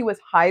think he was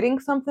hiding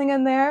something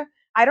in there.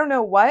 I don't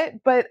know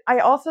what, but I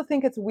also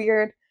think it's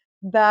weird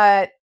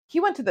that he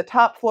went to the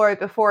top floor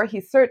before he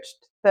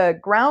searched the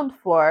ground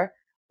floor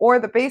or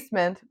the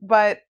basement.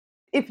 But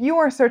if you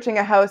were searching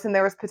a house and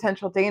there was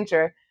potential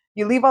danger,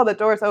 you leave all the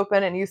doors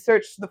open and you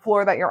search the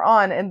floor that you're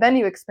on, and then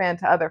you expand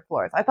to other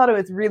floors. I thought it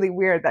was really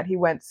weird that he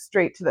went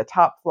straight to the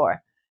top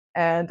floor,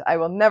 and I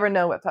will never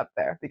know what's up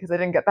there because I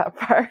didn't get that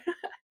far.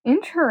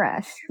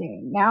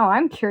 Interesting. Now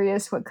I'm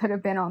curious what could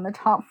have been on the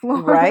top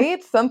floor.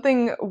 Right?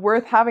 Something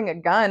worth having a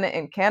gun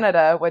in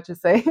Canada, which is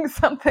saying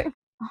something.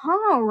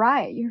 Oh,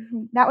 right.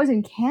 That was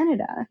in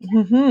Canada.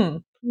 Hmm.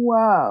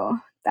 Whoa.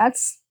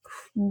 That's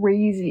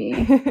crazy.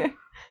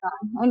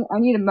 I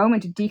need a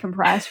moment to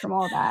decompress from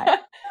all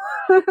that.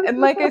 And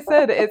like I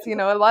said, it's, a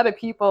lot of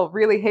people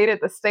really hated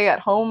the stay at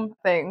home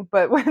thing.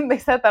 But when they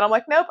said that, I'm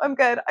like, nope, I'm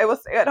good. I will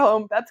stay at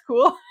home. That's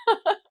cool.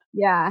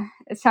 Yeah,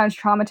 it sounds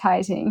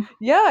traumatizing.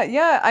 Yeah,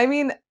 yeah. I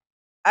mean,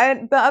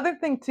 the other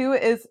thing too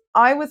is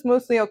I was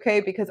mostly okay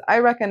because I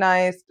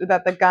recognized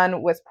that the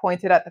gun was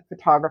pointed at the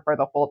photographer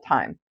the whole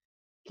time.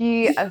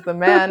 He, as the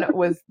man,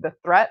 was the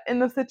threat in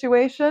the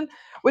situation,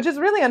 which is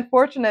really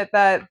unfortunate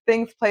that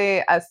things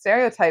play as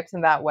stereotypes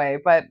in that way.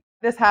 But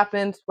this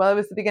happened, well, it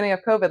was the beginning of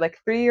COVID, like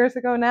 3 years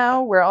ago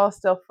now. We're all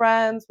still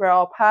friends, we're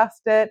all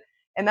past it.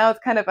 And now it's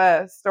kind of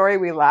a story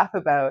we laugh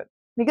about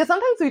because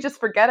sometimes we just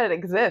forget it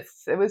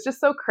exists. It was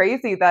just so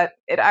crazy that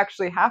it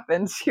actually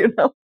happened, you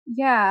know?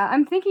 Yeah,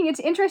 I'm thinking it's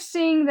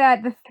interesting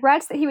that the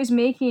threats that he was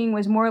making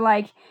was more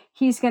like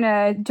he's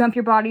gonna dump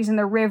your bodies in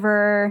the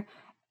river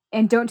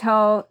and don't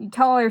tell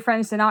all your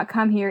friends to not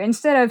come here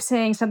instead of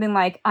saying something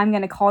like I'm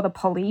gonna call the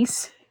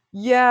police.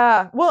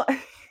 Yeah. Well,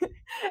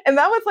 and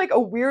that was like a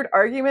weird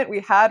argument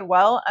we had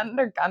well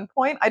under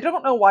gunpoint. I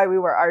don't know why we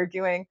were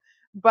arguing,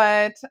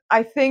 but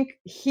I think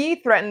he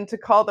threatened to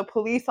call the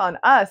police on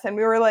us. And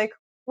we were like,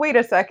 wait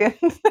a second.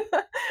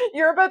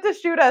 You're about to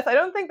shoot us. I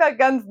don't think that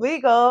gun's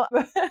legal.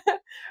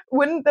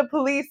 Wouldn't the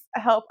police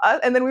help us?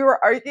 And then we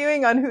were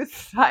arguing on whose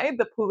side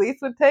the police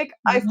would take.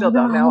 I still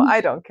don't know.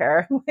 I don't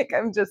care. Like,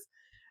 I'm just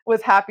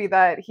was happy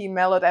that he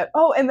mellowed out.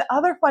 Oh, and the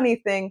other funny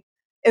thing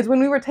is when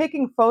we were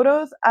taking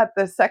photos at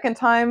the second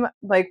time,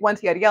 like once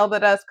he had yelled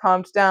at us,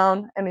 calmed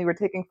down, and we were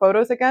taking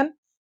photos again,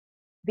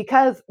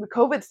 because the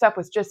COVID stuff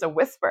was just a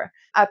whisper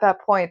at that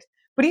point.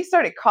 But he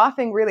started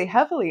coughing really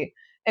heavily.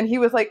 And he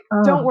was like,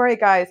 don't Oh. worry,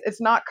 guys,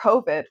 it's not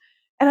COVID.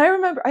 And I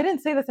remember, I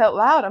didn't say this out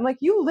loud. I'm like,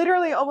 you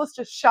literally almost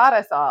just shot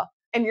us all.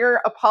 And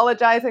you're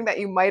apologizing that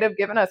you might have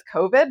given us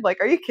COVID? Like,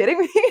 are you kidding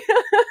me?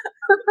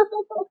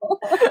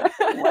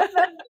 What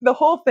the The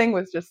whole thing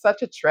was just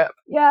such a trip.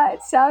 Yeah,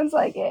 it sounds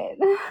like it.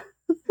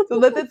 So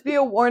let this be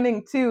a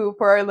warning too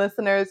for our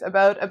listeners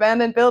about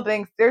abandoned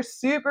buildings. They're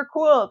super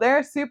cool.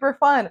 They're super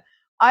fun.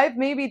 I've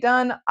maybe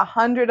done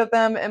 100 of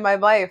them in my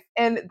life,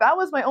 and that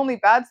was my only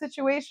bad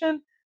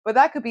situation. But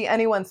that could be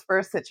anyone's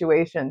first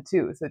situation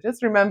too. So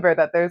just remember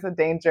that there's a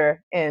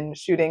danger in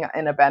shooting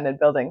in abandoned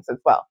buildings as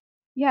well.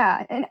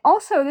 Yeah, and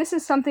also this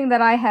is something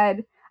that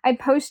I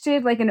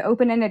posted like an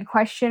open-ended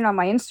question on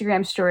my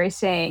Instagram story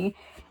saying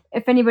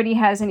if anybody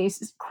has any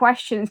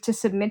questions to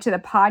submit to the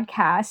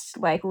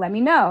podcast, like let me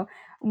know.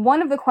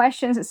 One of the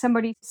questions that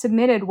somebody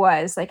submitted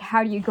was like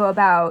how do you go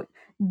about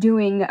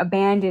doing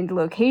abandoned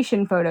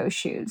location photo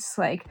shoots?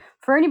 Like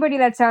for anybody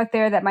that's out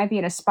there that might be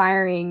an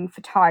aspiring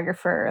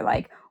photographer,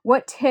 like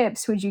what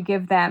tips would you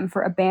give them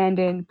for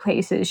abandoned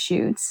places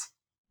shoots?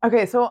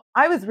 Okay, so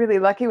I was really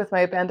lucky with my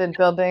abandoned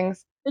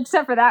buildings.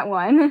 Except for that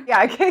one.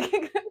 Yeah,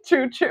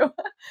 true, true.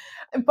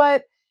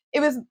 But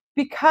it was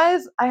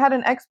because I had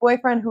an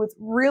ex-boyfriend who was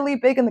really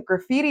big in the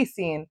graffiti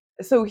scene.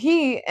 So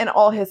he, in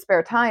all his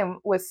spare time,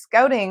 was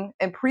scouting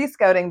and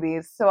pre-scouting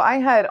these. So I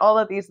had all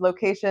of these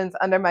locations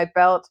under my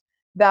belt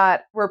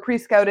that were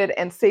pre-scouted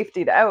and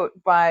safetied out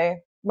by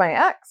my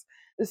ex.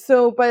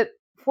 So, but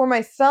for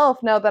myself,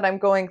 now that I'm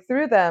going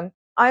through them,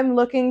 I'm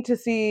looking to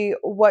see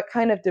what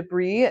kind of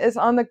debris is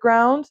on the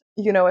ground,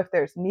 if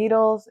there's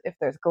needles, if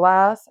there's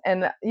glass,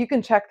 and you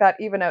can check that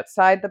even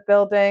outside the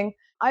building.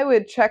 I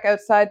would check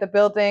outside the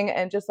building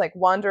and just like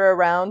wander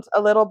around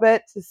a little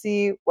bit to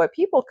see what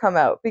people come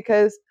out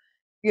because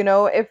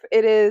if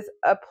it is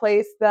a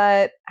place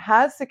that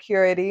has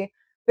security,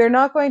 they're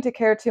not going to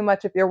care too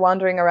much if you're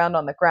wandering around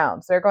on the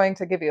grounds. They're going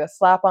to give you a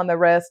slap on the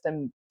wrist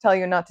and tell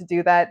you not to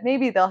do that.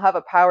 Maybe they'll have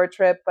a power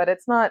trip, but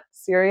it's not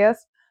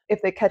serious.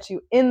 If they catch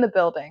you in the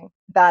building,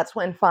 that's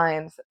when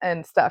fines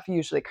and stuff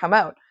usually come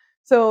out.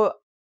 So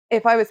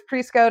if I was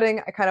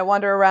pre-scouting, I kind of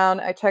wander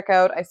around, I check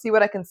out, I see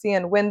what I can see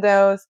in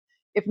windows.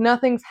 If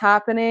nothing's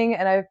happening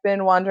and I've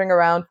been wandering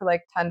around for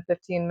like 10,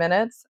 15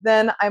 minutes,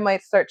 then I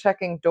might start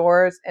checking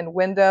doors and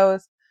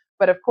windows.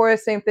 But of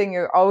course, same thing,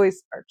 you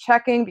always are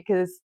checking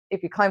because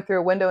if you climb through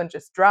a window and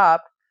just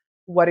drop,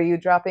 what are you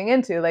dropping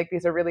into? Like,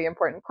 these are really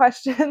important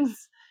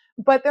questions.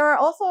 But there are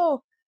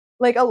also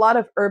like a lot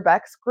of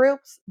urbex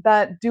groups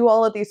that do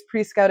all of these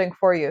pre-scouting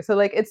for you. So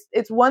like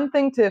it's one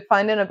thing to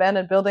find an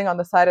abandoned building on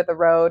the side of the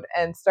road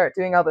and start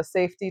doing all the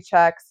safety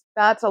checks.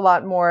 That's a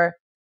lot more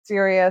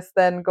serious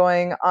than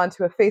going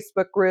onto a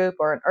Facebook group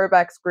or an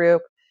urbex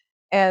group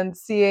and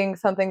seeing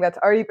something that's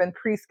already been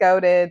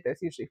pre-scouted.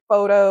 There's usually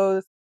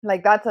photos.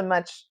 Like that's a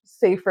much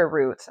safer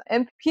route.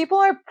 And people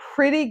are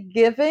pretty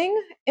giving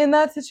in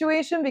that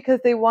situation because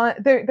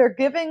they're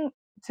giving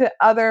to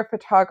other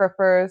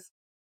photographers,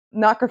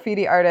 not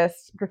graffiti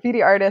artists.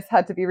 Graffiti artists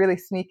had to be really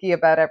sneaky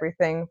about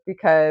everything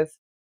because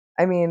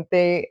I mean,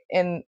 they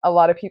in a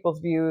lot of people's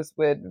views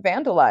would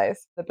vandalize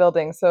the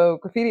building. So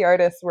graffiti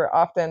artists were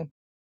often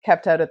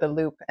kept out of the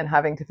loop and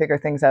having to figure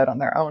things out on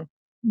their own.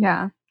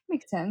 Yeah,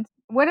 makes sense.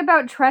 What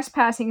about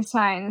trespassing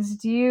signs?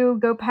 Do you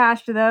go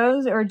past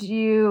those or do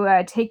you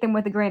take them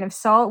with a grain of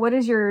salt? What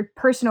is your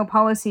personal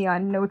policy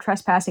on no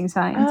trespassing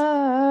signs?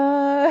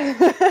 Uh,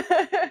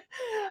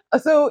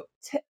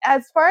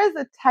 as far as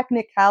the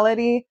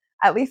technicality,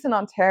 at least in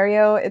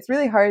Ontario, it's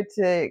really hard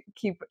to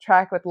keep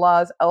track with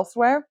laws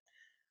elsewhere.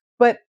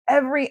 But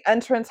every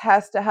entrance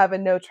has to have a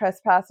no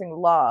trespassing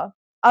law.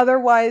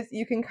 Otherwise,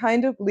 you can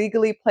kind of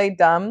legally play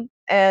dumb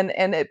and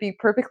it be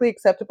perfectly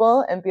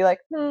acceptable and be like,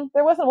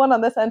 there wasn't one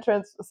on this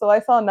entrance, so I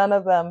saw none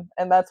of them,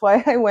 and that's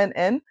why I went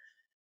in.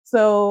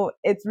 So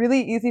it's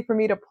really easy for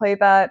me to play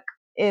that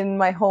in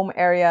my home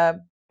area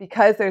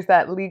because there's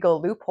that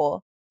legal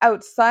loophole.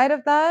 Outside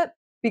of that,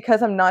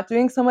 because I'm not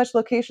doing so much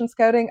location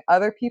scouting,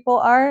 other people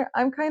are,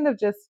 I'm kind of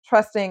just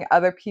trusting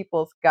other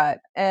people's gut.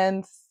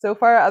 And so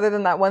far, other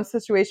than that one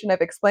situation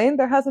I've explained,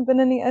 there hasn't been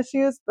any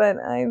issues, but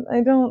I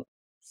don't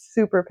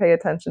super pay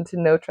attention to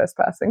no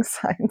trespassing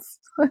signs.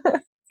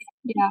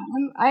 Yeah,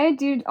 I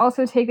do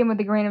also take them with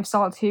a grain of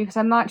salt too, because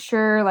I'm not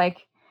sure.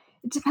 Like,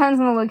 it depends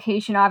on the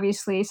location,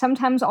 obviously.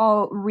 Sometimes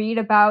I'll read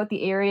about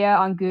the area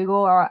on Google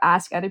or I'll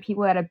ask other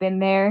people that have been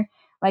there.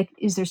 Like,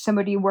 is there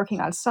somebody working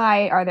on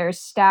site? Are there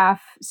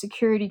staff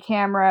security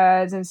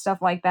cameras and stuff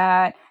like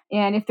that?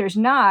 And if there's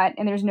not,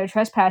 and there's no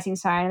trespassing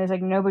sign, and there's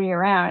like nobody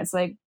around, it's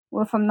like,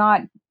 well, if I'm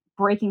not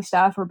breaking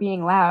stuff or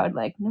being loud,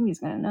 like nobody's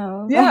gonna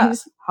know. Like, Yeah,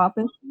 just hop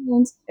in.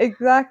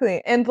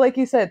 exactly. And like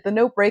you said, the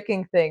no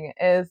breaking thing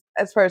is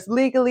as far as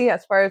legally,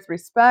 as far as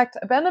respect,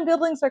 abandoned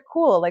buildings are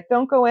cool. Like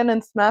don't go in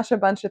and smash a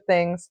bunch of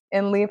things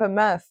and leave a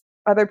mess.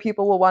 Other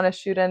people will want to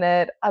shoot in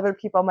it. Other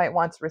people might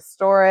want to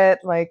restore it.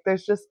 Like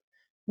there's just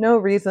no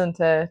reason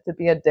to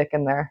be a dick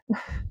in there.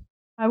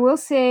 I will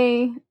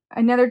say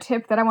another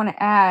tip that I want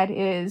to add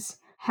is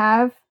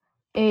have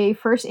a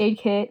first aid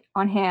kit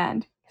on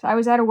hand. So I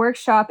was at a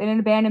workshop in an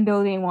abandoned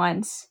building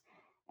once,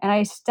 and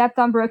I stepped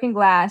on broken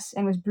glass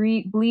and was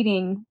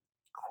bleeding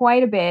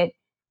quite a bit.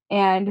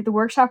 And the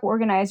workshop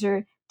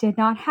organizer did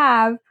not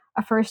have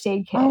a first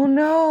aid kit. Oh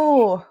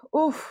no.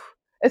 Oof.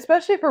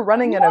 Especially for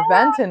running an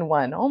event in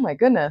one. Oh my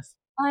goodness.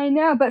 I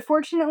know, but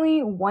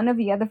fortunately, one of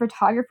the other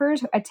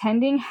photographers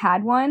attending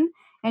had one,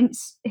 and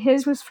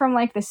his was from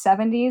like the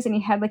 70s, and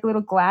he had like a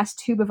little glass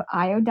tube of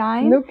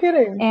iodine, No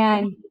kidding.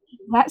 and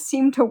that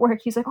seemed to work.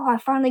 He's like, "Oh, I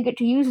finally get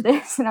to use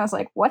this," and I was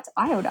like, "What's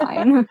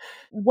iodine?"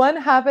 One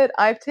habit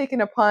I've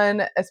taken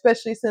upon,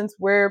 especially since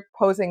we're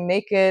posing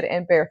naked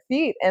and bare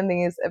feet in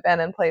these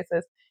abandoned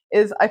places,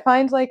 is I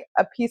find like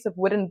a piece of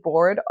wooden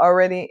board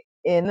already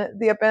in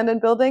the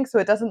abandoned building so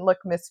it doesn't look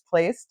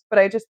misplaced. But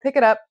I just pick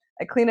it up,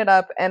 I clean it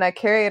up, and I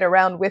carry it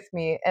around with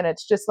me. And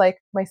it's just like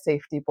my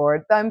safety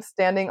board. I'm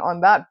standing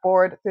on that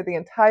board through the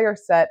entire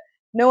set.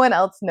 No one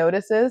else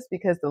notices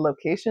because the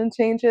location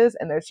changes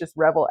and there's just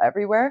rubble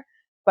everywhere,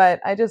 but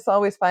I just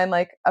always find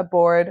like a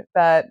board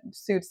that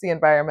suits the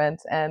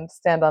environment and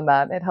stand on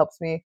that. It helps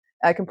me.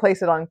 I can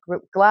place it on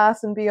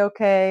glass and be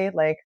okay.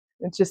 Like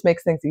it just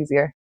makes things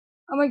easier.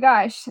 Oh my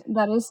gosh,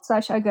 that is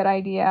such a good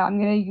idea. I'm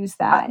gonna use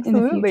that in the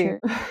Absolutely.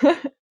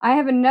 future. I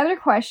have another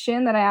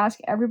question that I ask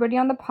everybody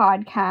on the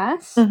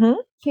podcast. hmm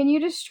Can you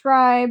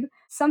describe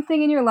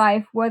something in your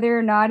life, whether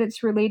or not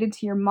it's related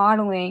to your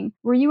modeling,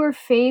 where you were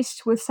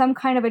faced with some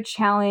kind of a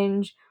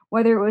challenge,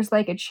 whether it was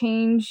like a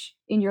change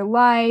in your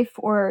life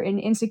or an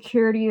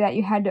insecurity that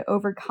you had to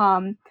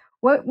overcome?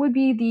 What would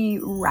be the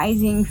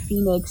rising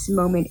phoenix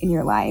moment in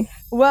your life?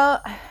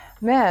 Well,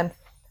 man,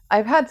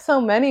 I've had so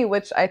many,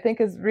 which I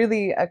think is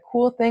really a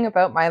cool thing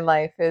about my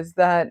life is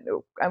that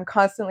I'm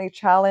constantly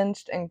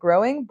challenged and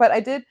growing. But I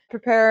did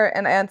prepare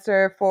an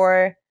answer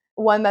for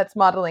one that's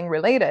modeling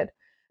related.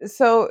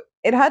 So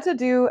it had to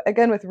do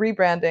again with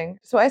rebranding.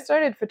 So I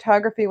started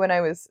photography when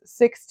I was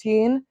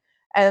 16.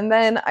 And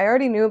then I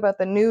already knew about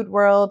the nude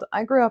world.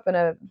 I grew up in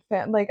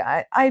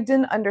I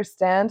didn't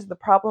understand the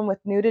problem with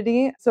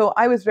nudity. So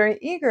I was very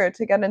eager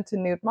to get into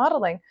nude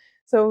modeling.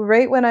 So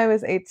right when I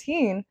was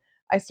 18,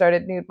 I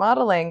started nude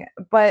modeling,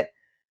 but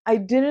I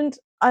didn't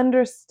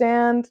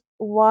understand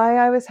why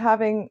I was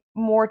having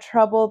more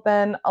trouble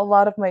than a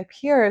lot of my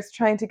peers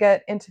trying to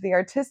get into the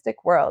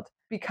artistic world.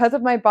 Because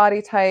of my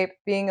body type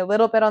being a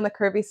little bit on the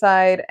curvy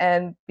side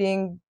and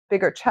being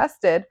bigger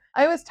chested,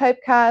 I was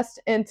typecast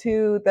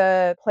into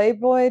the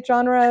Playboy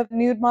genre of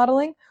nude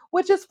modeling,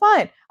 which is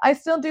fine. I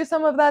still do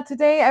some of that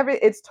today.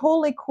 It's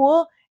totally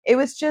cool. It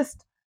was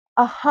just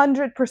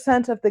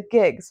 100% of the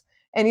gigs.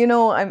 And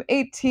I'm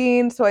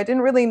 18, so I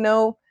didn't really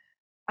know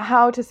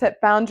how to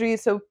set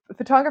boundaries. So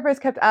photographers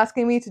kept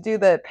asking me to do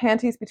the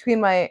panties between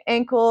my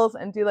ankles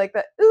and do like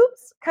the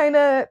oops kind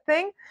of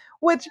thing,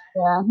 which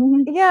Yeah.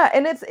 yeah,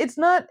 and it's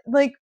not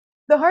like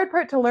the hard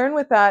part to learn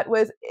with that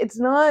was it's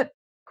not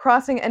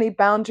crossing any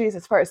boundaries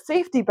as far as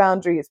safety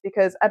boundaries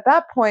because at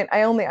that point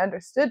I only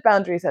understood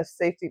boundaries as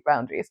safety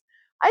boundaries.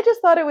 I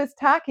just thought it was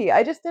tacky.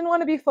 I just didn't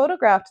want to be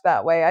photographed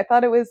that way. I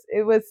thought it was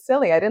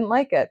silly. I didn't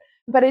like it.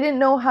 But I didn't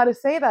know how to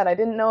say that. I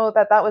didn't know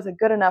that that was a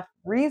good enough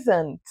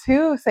reason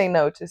to say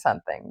no to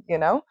something.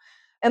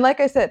 And like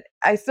I said,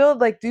 I still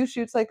like do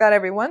shoots like that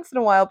every once in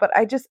a while, but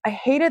I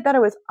hated that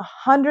it was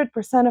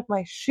 100% of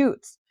my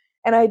shoots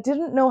and I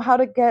didn't know how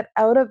to get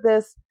out of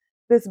this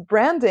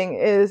branding.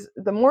 Is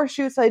the more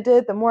shoots I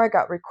did, the more I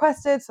got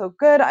requested. So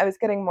good, I was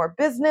getting more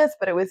business,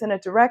 but it was in a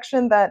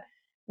direction that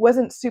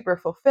wasn't super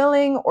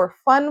fulfilling or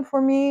fun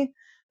for me.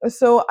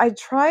 So I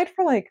tried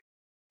for like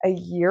a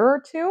year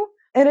or two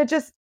and it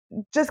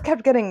just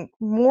kept getting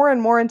more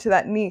and more into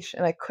that niche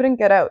and I couldn't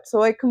get out.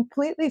 So I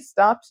completely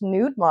stopped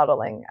nude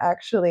modeling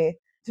actually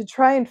to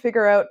try and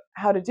figure out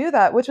how to do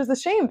that, which was a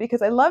shame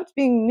because I loved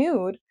being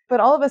nude,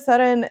 but all of a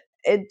sudden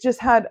it just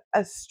had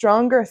a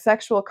stronger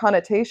sexual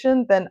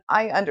connotation than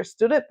I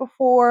understood it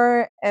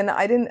before. And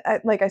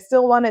I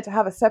still wanted to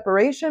have a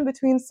separation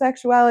between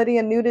sexuality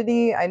and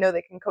nudity. I know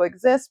they can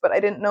coexist, but I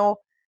didn't know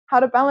how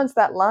to balance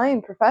that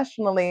line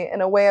professionally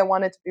in a way I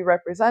wanted to be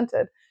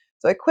represented.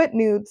 So I quit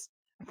nudes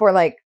for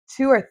like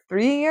 2 or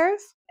 3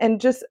 years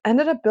and just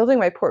ended up building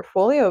my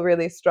portfolio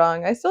really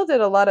strong. I still did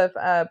a lot of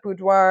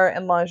boudoir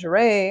and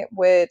lingerie,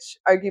 which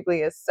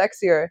arguably is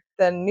sexier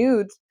than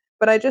nudes,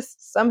 but I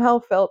just somehow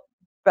felt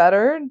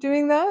better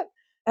doing that.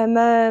 And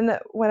then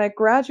when I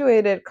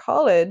graduated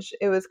college,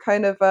 it was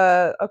kind of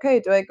okay,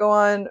 do I go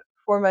on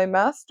for my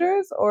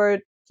master's or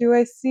do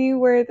I see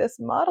where this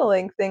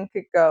modeling thing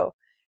could go?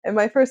 And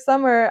my first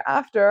summer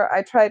after,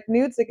 I tried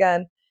nudes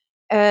again,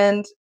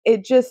 and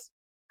it just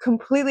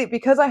completely,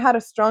 because I had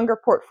a stronger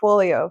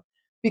portfolio,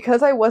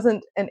 because I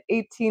wasn't an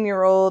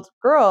 18-year-old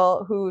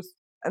girl who's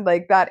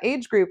like that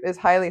age group is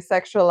highly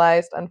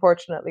sexualized,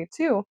 unfortunately,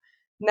 too.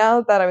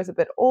 Now that I was a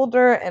bit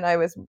older and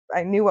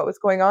I knew what was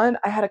going on,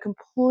 I had a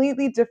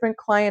completely different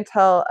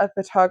clientele of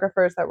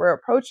photographers that were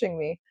approaching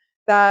me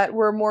that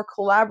were more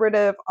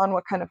collaborative on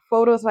what kind of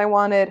photos I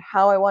wanted,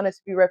 how I wanted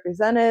to be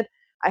represented.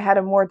 I had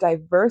a more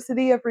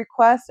diversity of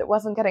requests. It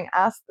wasn't getting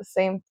asked the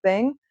same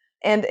thing.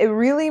 And it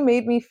really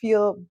made me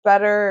feel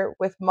better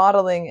with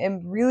modeling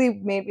and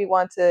really made me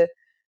want to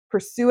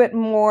pursue it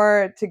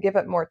more, to give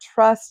it more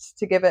trust,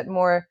 to give it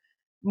more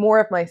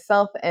of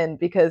myself in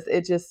because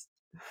it just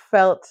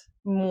felt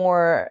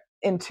more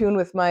in tune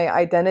with my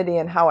identity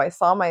and how I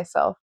saw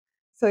myself.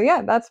 So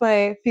yeah, that's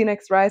my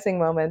Phoenix Rising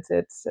moment.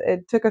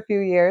 It took a few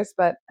years,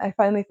 but I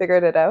finally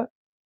figured it out.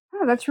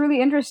 Oh, that's really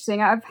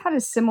interesting. I've had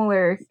a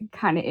similar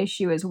kind of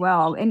issue as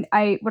well. And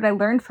I what I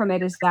learned from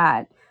it is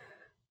that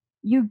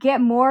you get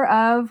more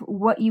of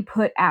what you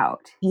put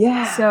out.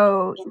 Yeah.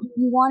 So if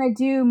you want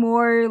to do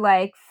more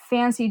like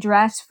fancy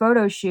dress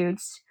photo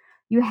shoots,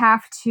 you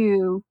have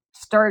to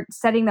start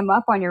setting them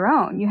up on your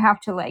own. You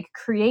have to like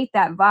create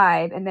that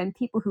vibe, and then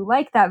people who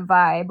like that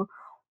vibe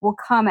will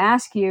come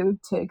ask you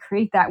to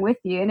create that with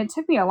you. And it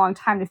took me a long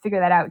time to figure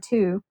that out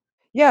too.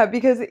 Yeah,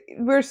 because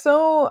we're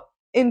so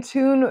in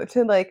tune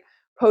to like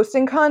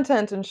posting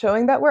content and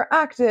showing that we're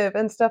active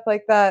and stuff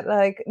like that.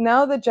 Like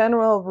now the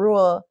general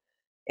rule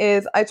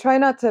is I try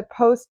not to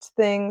post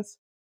things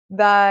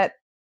that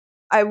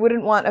I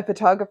wouldn't want a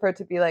photographer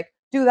to be like,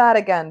 do that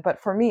again,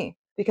 but for me,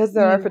 because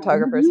there are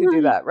photographers who do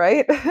Yeah. that,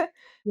 right?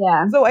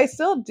 Yeah. So I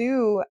still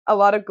do a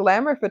lot of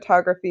glamour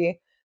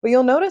photography, but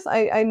you'll notice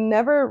I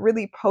never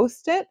really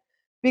post it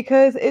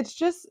because it's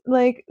just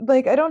like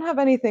I don't have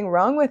anything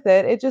wrong with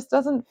it. It just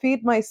doesn't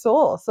feed my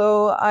soul.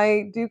 So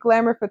I do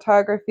glamour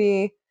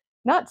photography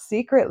not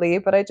secretly,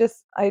 but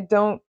I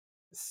don't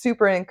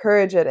super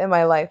encourage it in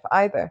my life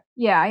either.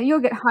 Yeah, you'll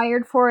get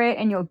hired for it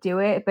and you'll do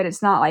it, but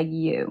it's not like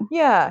you.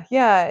 Yeah,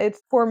 yeah.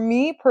 It's for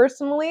me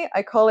personally,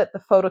 I call it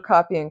the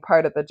photocopying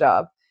part of the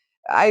job.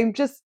 I'm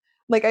just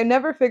like I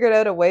never figured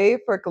out a way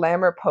for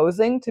glamour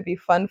posing to be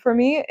fun for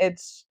me.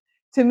 It's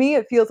to me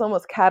it feels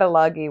almost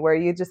cataloggy where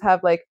you just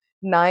have like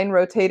nine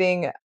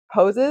rotating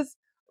poses.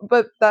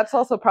 But that's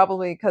also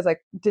probably because I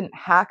didn't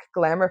hack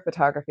glamour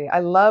photography. I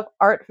love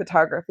art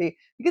photography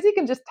because you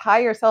can just tie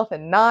yourself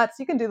in knots.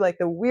 You can do like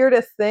the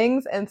weirdest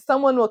things and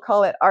someone will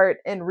call it art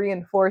and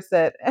reinforce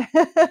it.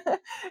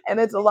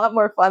 And it's a lot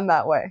more fun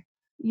that way.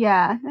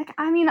 Yeah, like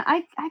I mean,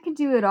 I could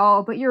do it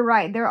all, but you're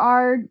right. There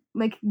are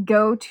like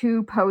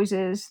go-to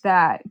poses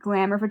that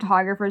glamour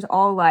photographers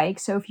all like.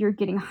 So if you're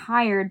getting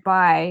hired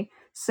by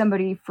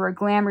somebody for a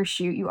glamour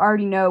shoot, you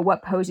already know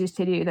what poses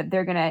to do that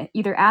they're gonna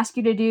either ask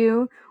you to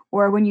do,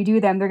 or when you do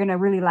them, they're gonna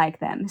really like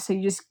them. So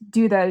you just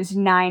do those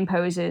 9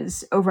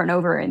 poses over and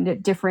over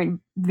in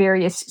different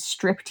various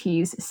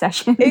striptease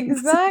sessions.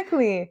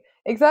 Exactly.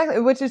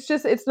 Exactly. Which is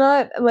just it's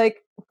not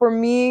like for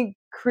me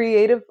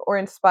creative or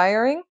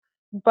inspiring.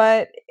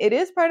 but it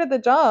is part of the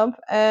job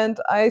and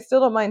I still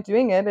don't mind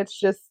doing it. It's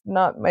just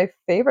not my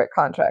favorite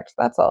contract.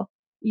 That's all.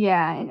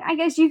 Yeah, and I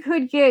guess you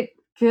could get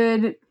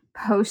good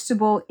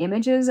postable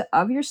images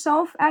of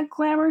yourself at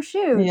glamour Yeah.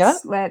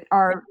 shoots that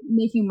are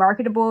make you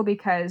marketable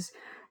because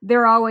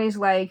they're always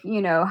like,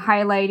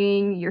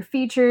 highlighting your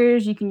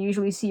features. You can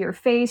usually see your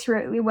face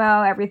really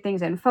well.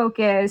 Everything's in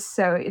focus.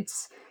 So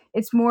it's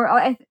more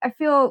I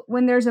feel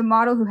when there's a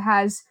model who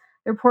has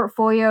their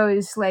portfolio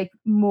is like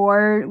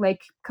more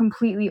like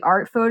completely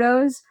art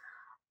photos,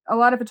 a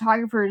lot of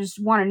photographers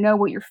want to know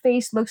what your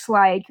face looks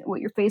like,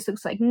 what your face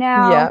looks like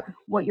now, Yeah.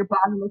 what your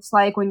body looks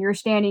like when you're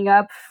standing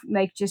up,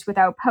 like just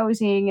without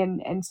posing,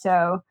 and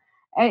so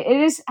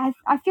it is.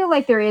 I feel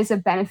like there is a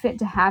benefit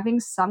to having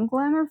some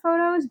glamour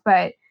photos,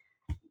 but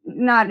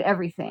not Oh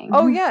everything.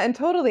 yeah, and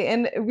totally.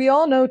 And we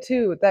all know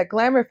too that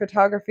glamour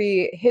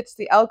photography hits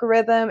the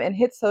algorithm and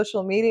hits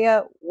social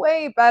media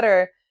way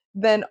better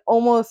than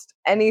almost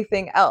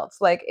anything else.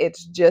 Like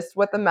it's just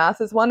what the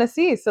masses want to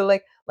see. So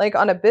like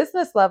on a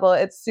business level,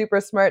 it's super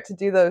smart to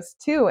do those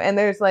too. And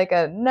there's like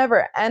a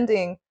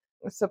never-ending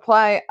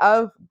supply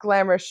of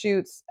glamour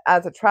shoots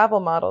as a travel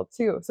model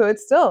too. So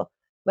it's still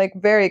like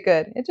very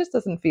good. It just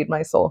doesn't feed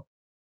my soul.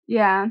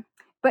 Yeah.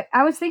 But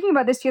I was thinking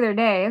about this the other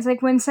day. It's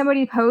like when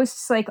somebody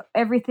posts like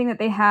everything that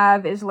they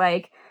have is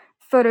like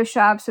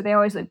Photoshop, so they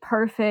always look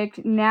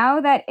perfect. Now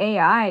that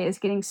AI is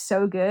getting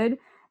so good,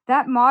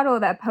 that model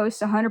that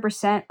posts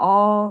 100%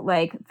 all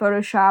like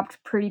photoshopped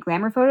pretty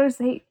glamour photos,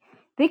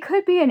 they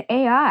could be an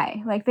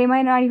AI. Like they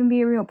might not even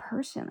be a real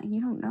person. Like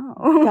you don't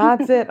know.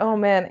 That's it. Oh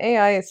man,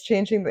 AI is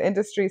changing the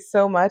industry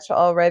so much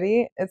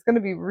already. It's going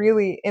to be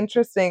really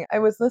interesting. I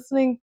was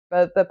listening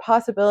about the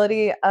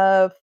possibility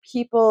of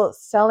people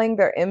selling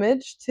their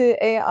image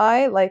to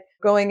AI, like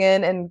going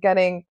in and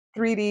getting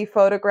 3D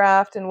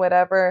photographed and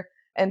whatever,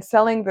 and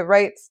selling the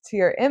rights to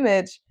your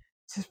image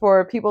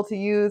for people to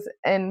use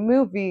in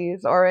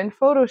movies or in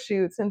photo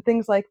shoots and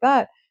things like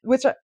that,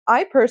 which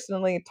I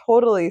personally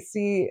totally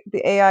see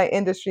the AI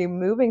industry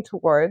moving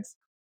towards.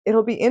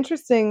 It'll be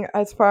interesting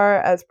as far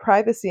as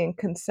privacy and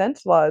consent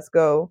laws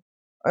go,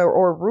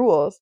 or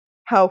rules,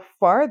 how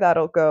far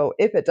that'll go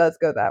if it does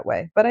go that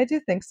way. But I do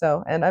think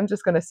so, and I'm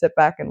just going to sit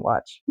back and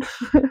watch.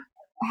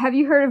 Have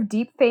you heard of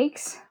deep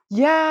fakes?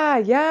 Yeah,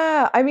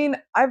 yeah. I mean,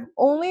 I've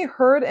only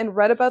heard and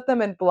read about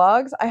them in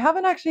blogs. I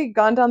haven't actually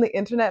gone down the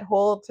internet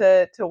hole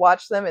to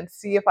watch them and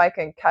see if I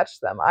can catch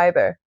them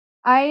either.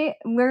 I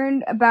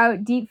learned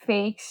about deep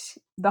fakes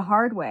the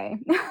hard way.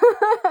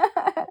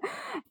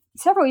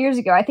 Several years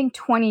ago, I think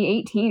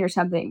 2018 or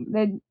something.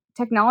 The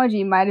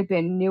technology might have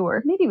been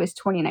newer. Maybe it was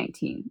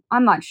 2019.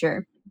 I'm not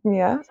sure.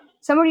 Yeah.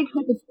 Somebody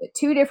took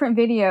two different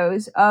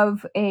videos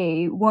of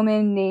a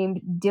woman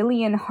named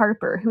Dillian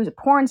Harper, who's a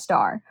porn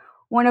star.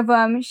 One of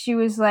them, she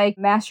was like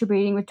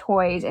masturbating with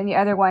toys, and the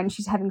other one,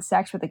 she's having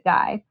sex with a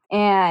guy.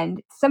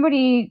 And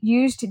somebody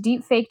used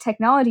deepfake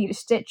technology to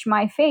stitch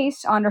my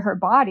face onto her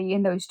body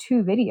in those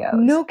two videos.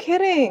 No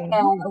kidding.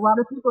 And a lot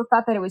of people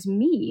thought that it was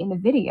me in the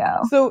video.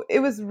 So it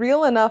was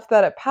real enough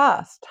that it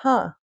passed,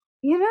 huh?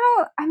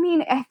 I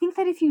mean, I think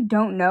that if you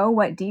don't know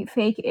what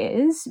deepfake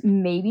is,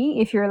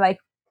 maybe if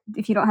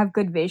you don't have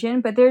good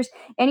vision, but there's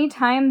any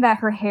time that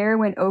her hair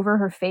went over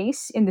her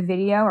face in the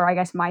video, or I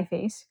guess my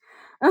face,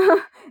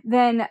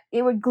 then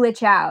it would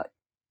glitch out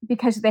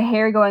because the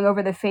hair going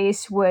over the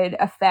face would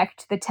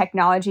affect the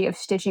technology of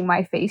stitching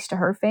my face to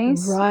her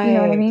face. You know what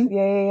I Right. mean?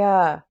 Yeah, yeah,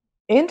 yeah.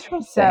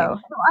 Interesting. So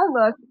I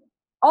looked.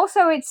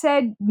 Also, it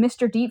said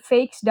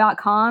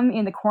MrDeepFakes.com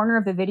in the corner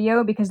of the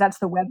video because that's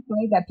the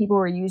website that people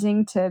were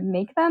using to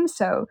make them.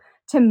 So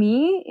to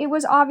me, it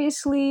was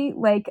obviously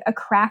like a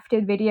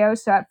crafted video.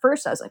 So at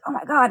first I was like, oh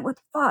my God, what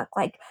the fuck?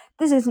 Like,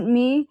 this isn't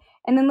me.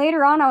 And then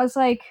later on, I was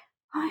like,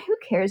 oh, who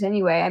cares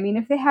anyway? I mean,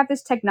 if they have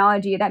this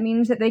technology, that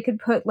means that they could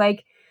put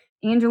like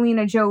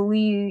Angelina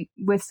Jolie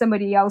with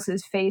somebody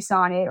else's face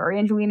on it, or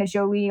Angelina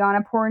Jolie on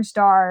a porn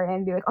star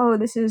and be like, oh,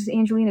 this is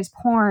Angelina's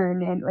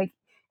porn. And like,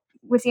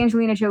 what's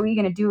Angelina Jolie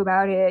gonna do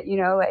about it?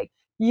 Like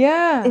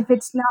Yeah. if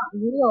it's not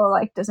real,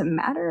 like does it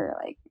matter?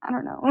 Like I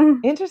don't know.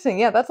 Interesting.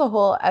 Yeah, that's a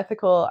whole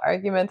ethical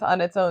argument on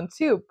its own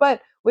too.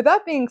 But with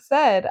that being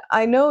said,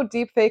 I know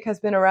deepfake has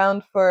been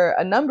around for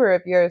a number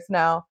of years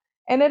now,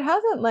 and it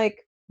hasn't like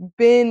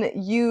been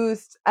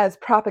used as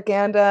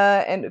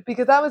propaganda, and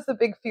because that was the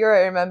big fear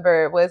I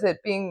remember, was it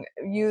being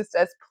used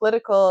as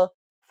political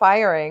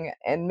firing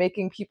and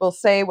making people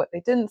say what they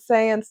didn't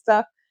say and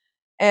stuff.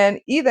 And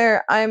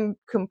either I'm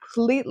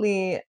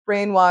completely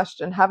brainwashed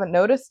and haven't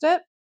noticed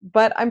it,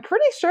 but I'm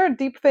pretty sure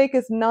deepfake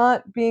is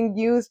not being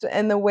used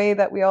in the way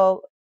that we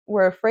all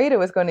were afraid it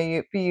was going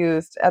to be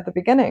used at the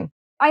beginning.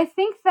 I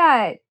think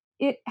that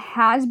it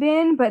has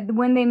been, but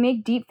when they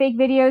make deepfake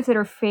videos that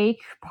are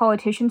fake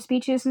politician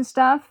speeches and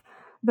stuff,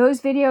 those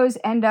videos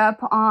end up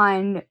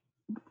on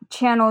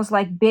channels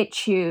like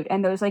BitChute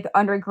and those like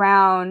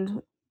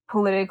underground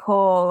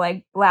political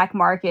like black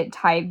market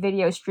type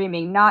video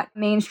streaming, not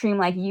mainstream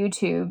like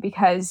YouTube,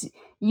 because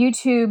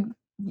YouTube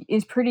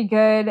is pretty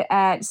good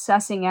at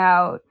sussing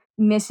out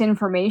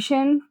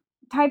misinformation.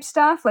 type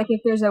stuff. Like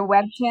if there's a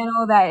web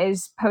channel that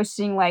is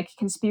posting like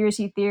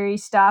conspiracy theory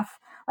stuff,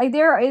 like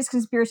there is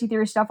conspiracy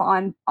theory stuff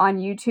on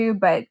YouTube,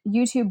 but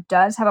YouTube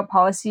does have a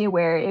policy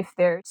where if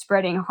they're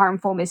spreading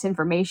harmful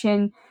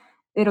misinformation,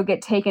 it'll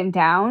get taken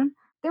down.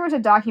 There was a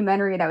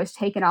documentary that was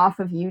taken off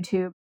of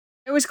YouTube.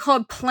 It was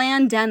called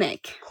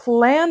Plandemic.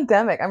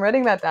 Plandemic. I'm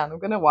writing that down. I'm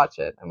gonna watch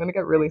it. I'm gonna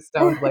get really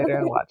stoned later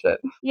and watch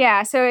it.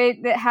 Yeah, so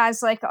it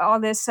has like all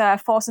this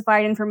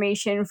falsified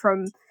information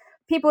from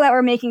people that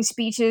were making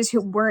speeches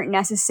who weren't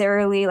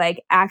necessarily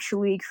like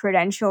actually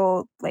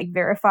credentialed, like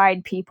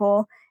verified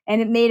people. And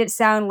it made it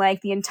sound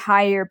like the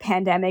entire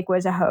pandemic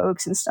was a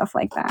hoax and stuff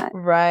like that.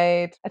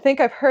 Right. I think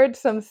I've heard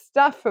some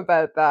stuff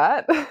about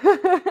that.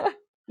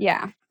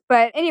 Yeah.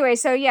 But anyway,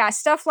 so yeah,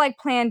 stuff like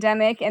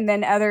Plandemic and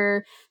then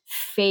other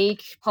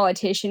fake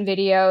politician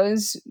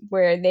videos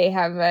where they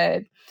have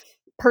a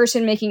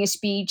person making a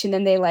speech and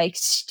then they like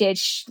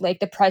stitch like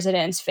the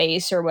president's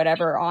face or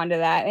whatever onto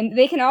that. And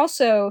they can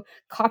also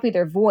copy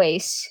their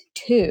voice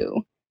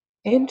too.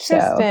 So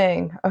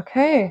Interesting.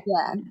 Okay.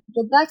 yeah,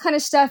 but that kind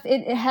of stuff,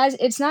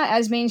 it's not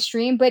as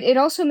mainstream, but it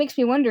also makes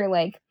me wonder,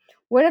 like,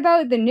 what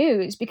about the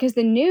news? Because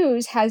the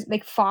news has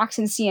like Fox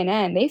and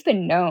CNN, they've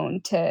been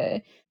known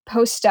to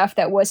post stuff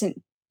that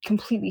wasn't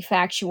completely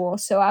factual.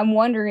 So I'm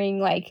wondering,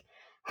 like,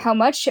 how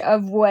much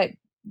of what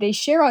they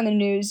share on the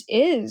news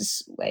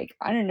is like,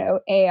 I don't know,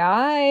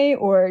 AI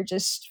or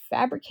just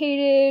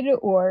fabricated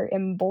or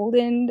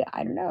emboldened.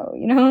 I don't know,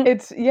 you know?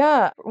 It's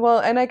yeah. Well,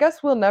 and I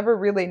guess we'll never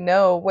really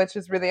know, which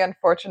is really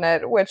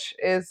unfortunate, which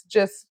is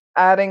just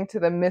adding to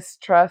the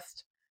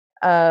mistrust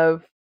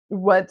of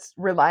what's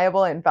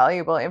reliable and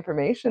valuable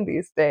information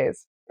these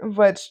days.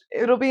 Which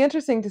it'll be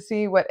interesting to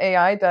see what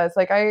AI does.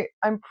 Like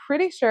I'm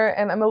pretty sure,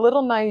 and I'm a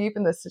little naive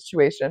in this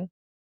situation,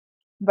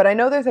 but I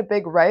know there's a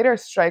big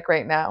writer's strike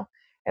right now.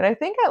 And I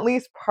think at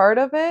least part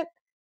of it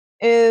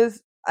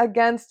is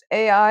against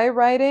AI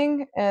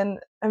writing, and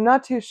I'm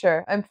not too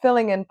sure. I'm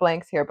filling in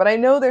blanks here, but I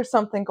know there's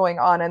something going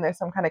on and there's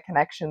some kind of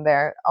connection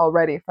there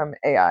already from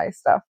AI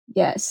stuff.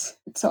 Yes,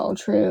 it's all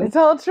true. It's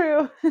all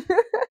true.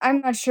 I'm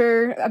not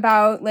sure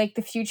about like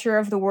the future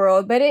of the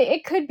world, but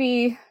it could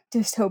be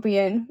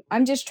dystopian.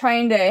 I'm just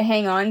trying to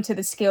hang on to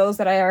the skills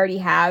that I already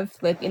have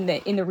like in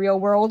the real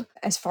world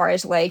as far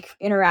as like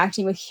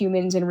interacting with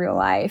humans in real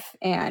life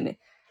and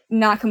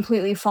not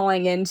completely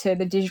falling into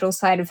the digital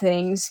side of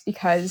things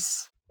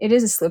because it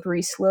is a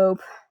slippery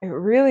slope. It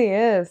really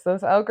is.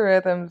 Those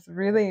algorithms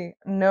really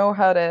know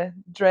how to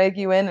drag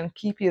you in and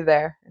keep you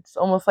there. It's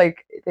almost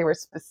like they were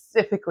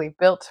specifically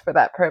built for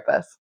that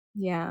purpose.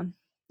 Yeah.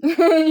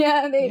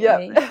 Yeah,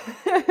 Yep.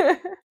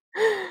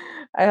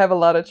 I have a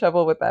lot of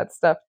trouble with that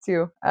stuff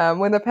too.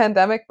 When the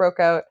pandemic broke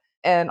out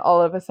and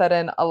all of a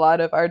sudden a lot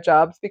of our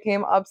jobs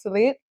became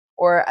obsolete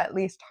or at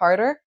least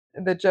harder,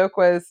 the joke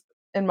was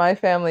in my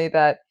family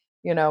that,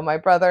 my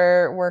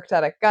brother worked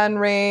at a gun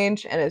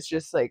range and it's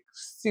just like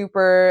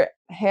super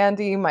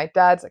handy. My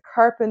dad's a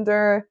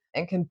carpenter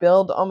and can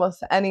build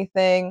almost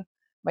anything.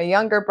 My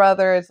younger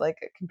brother is like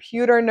a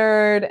computer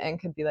nerd and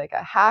can be like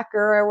a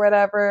hacker or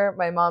whatever.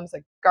 My mom's a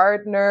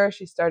gardener.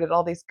 She started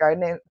all these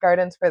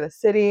gardens for the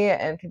city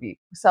and can be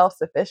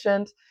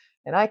self-sufficient.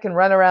 And I can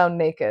run around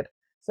naked.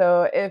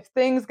 So if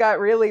things got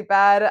really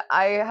bad,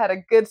 I had a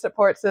good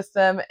support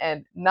system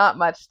and not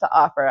much to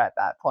offer at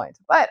that point.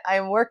 But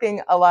I'm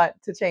working a lot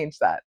to change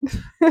that.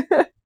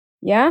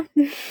 Yeah.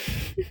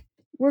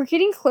 We're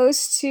getting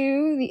close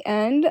to the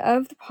end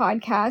of the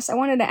podcast. I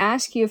wanted to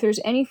ask you if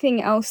there's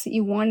anything else that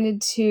you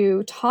wanted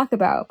to talk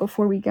about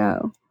before we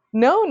go.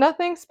 No,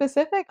 nothing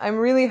specific. I'm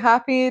really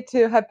happy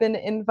to have been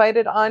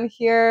invited on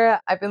here.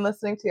 I've been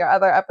listening to your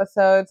other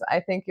episodes. I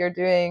think you're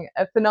doing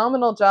a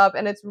phenomenal job,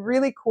 and it's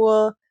really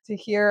cool to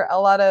hear a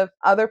lot of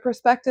other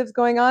perspectives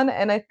going on.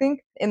 And I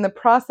think in the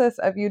process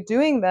of you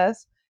doing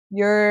this,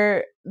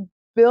 you're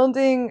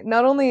building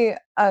not only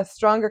a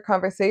stronger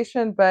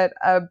conversation, but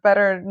a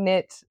better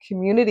knit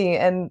community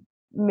and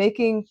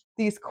making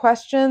these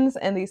questions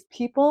and these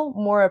people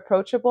more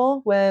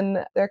approachable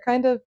when they're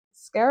kind of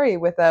scary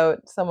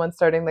without someone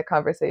starting the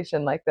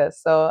conversation like this.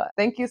 So,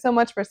 thank you so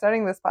much for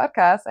starting this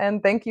podcast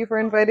and thank you for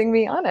inviting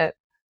me on it.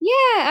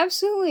 Yeah,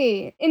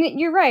 absolutely. And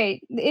you're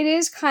right. It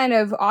is kind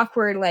of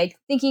awkward, like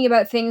thinking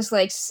about things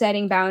like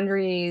setting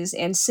boundaries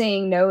and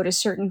saying no to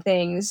certain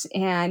things.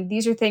 And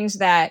these are things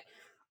that,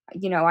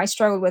 I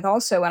struggled with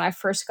also when I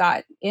first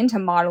got into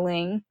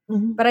modeling.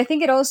 Mhm. But I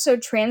think it also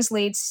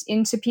translates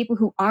into people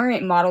who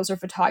aren't models or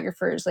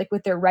photographers, like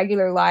with their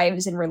regular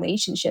lives and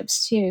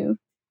relationships too.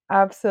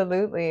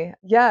 Absolutely.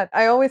 Yeah,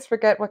 I always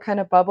forget what kind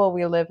of bubble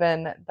we live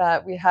in,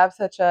 that we have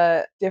such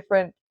a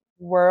different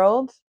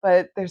world,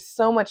 but there's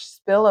so much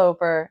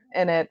spillover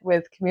in it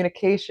with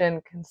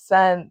communication,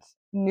 consent,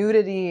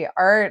 nudity,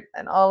 art,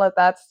 and all of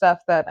that stuff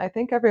that I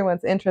think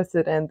everyone's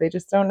interested in. They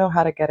just don't know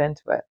how to get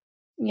into it.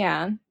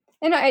 Yeah.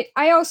 And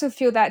I also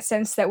feel that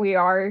sense that we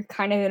are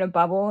kind of in a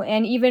bubble.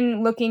 And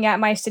even looking at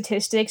my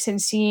statistics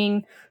and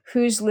seeing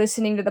who's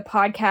listening to the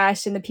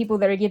podcast and the people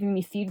that are giving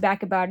me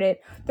feedback about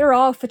it, they're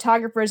all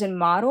photographers and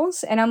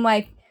models. And I'm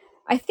like,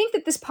 I think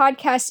that this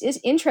podcast is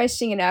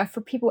interesting enough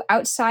for people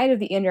outside of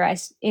the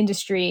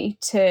industry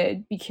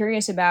to be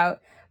curious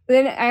about. But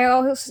then I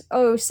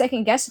also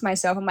second guess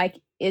myself. I'm like,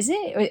 is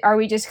it? Are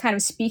we just kind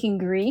of speaking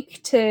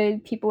Greek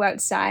to people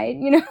outside?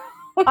 You know?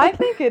 I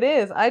think it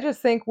is. I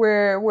just think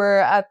we're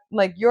at,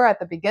 like, you're at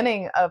the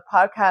beginning of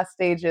podcast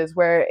stages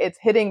where it's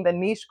hitting the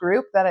niche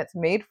group that it's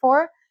made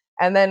for,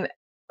 and then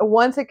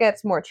once it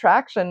gets more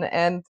traction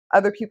and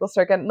other people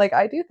start getting, like,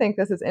 I do think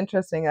this is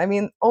interesting. I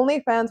mean,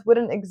 OnlyFans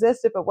wouldn't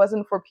exist if it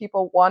wasn't for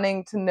people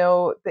wanting to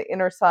know the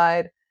inner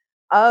side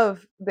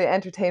of the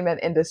entertainment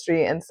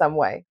industry in some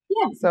way.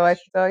 Yeah.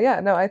 So yeah,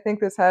 no, I think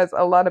this has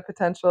a lot of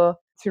potential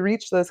to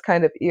reach those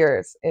kind of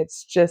ears.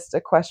 It's just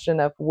a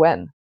question of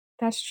when.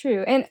 That's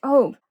true. And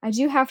oh, I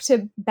do have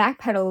to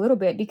backpedal a little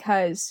bit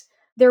because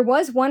there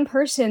was one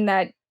person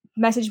that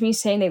messaged me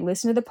saying they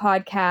listen to the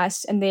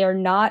podcast and they are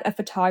not a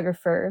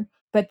photographer,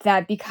 but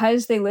that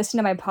because they listen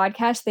to my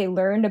podcast, they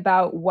learned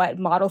about what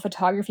model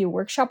photography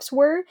workshops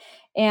were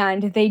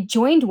and they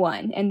joined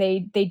one and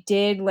they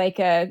did like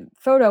a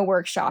photo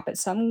workshop at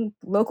some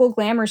local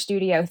glamour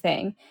studio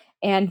thing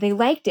and they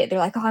liked it. They're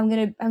like, "Oh, I'm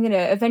going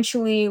to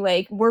eventually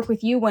like work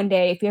with you one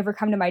day if you ever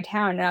come to my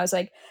town." And I was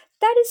like,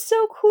 that is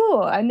so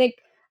cool. And they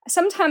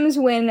sometimes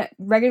when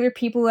regular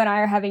people and I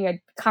are having a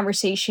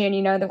conversation,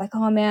 you know, they're like,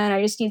 "Oh man,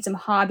 I just need some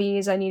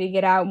hobbies. I need to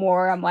get out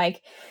more." I'm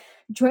like,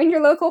 join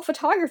your local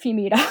photography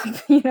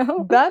meetup, you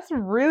know? That's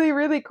really,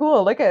 really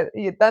cool. Look at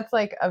you. That's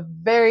like a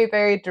very,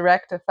 very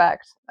direct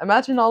effect.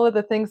 Imagine all of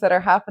the things that are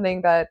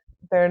happening that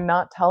they're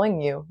not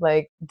telling you,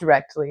 like,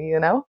 directly, you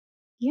know?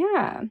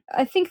 Yeah.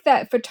 I think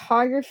that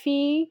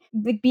photography,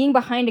 like being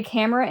behind a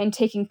camera and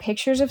taking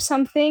pictures of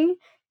something,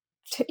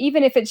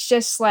 even if it's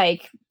just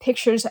like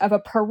pictures of a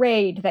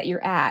parade that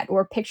you're at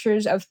or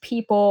pictures of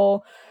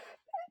people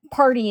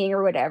partying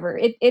or whatever.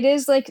 It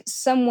is like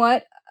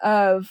somewhat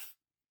of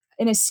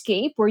an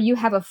escape where you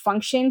have a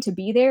function to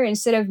be there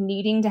instead of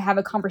needing to have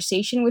a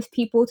conversation with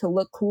people to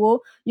look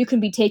cool. You can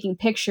be taking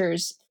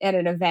pictures at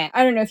an event.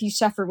 I don't know if you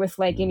suffer with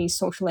like any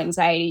social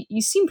anxiety.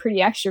 You seem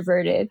pretty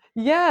extroverted.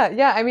 Yeah,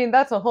 yeah. I mean,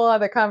 that's a whole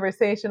other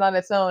conversation on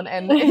its own.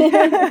 And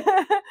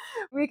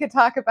we could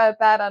talk about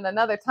that on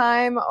another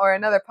time or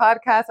another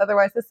podcast.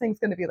 Otherwise, this thing's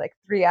going to be like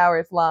 3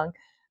 hours long.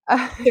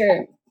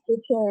 Sure, for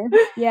sure.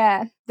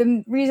 Yeah.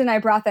 The reason I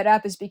brought that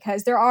up is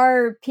because there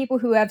are people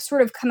who have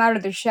sort of come out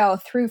of their shell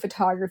through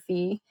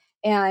photography.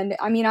 And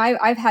I mean,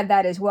 I've had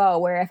that as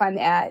well, where if I'm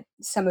at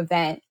some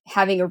event,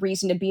 having a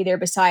reason to be there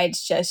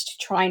besides just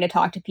trying to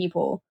talk to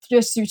people,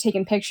 just through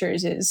taking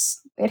pictures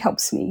it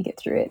helps me get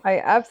through it. I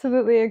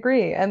absolutely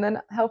agree. And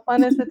then how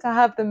fun is it to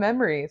have the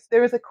memories?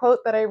 There was a quote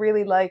that I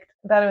really liked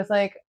that was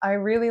like, I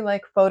really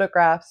like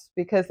photographs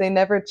because they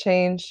never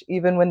change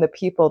even when the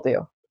people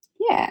do.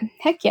 Yeah,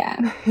 heck yeah.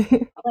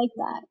 I like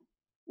that.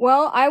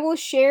 Well, I will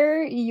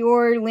share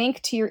your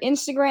link to your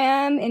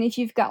Instagram, and if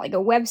you've got like a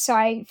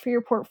website for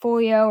your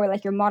portfolio or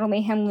like your Model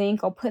Mayhem link,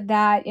 I'll put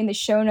that in the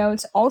show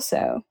notes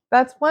also.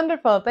 That's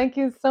wonderful. Thank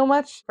you so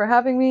much for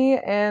having me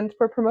and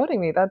for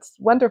promoting me. That's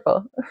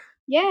wonderful.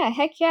 Yeah,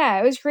 heck yeah.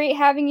 It was great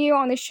having you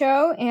on the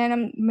show,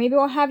 and maybe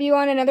I'll have you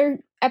on another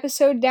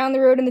episode down the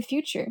road in the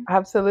future.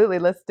 Absolutely.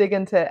 Let's dig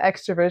into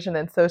extroversion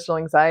and social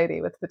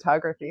anxiety with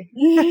photography.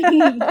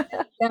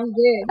 Sounds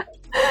good.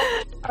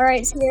 All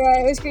right, Sarah,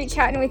 it was great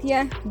chatting with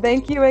you.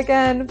 Thank you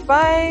again.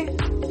 Bye.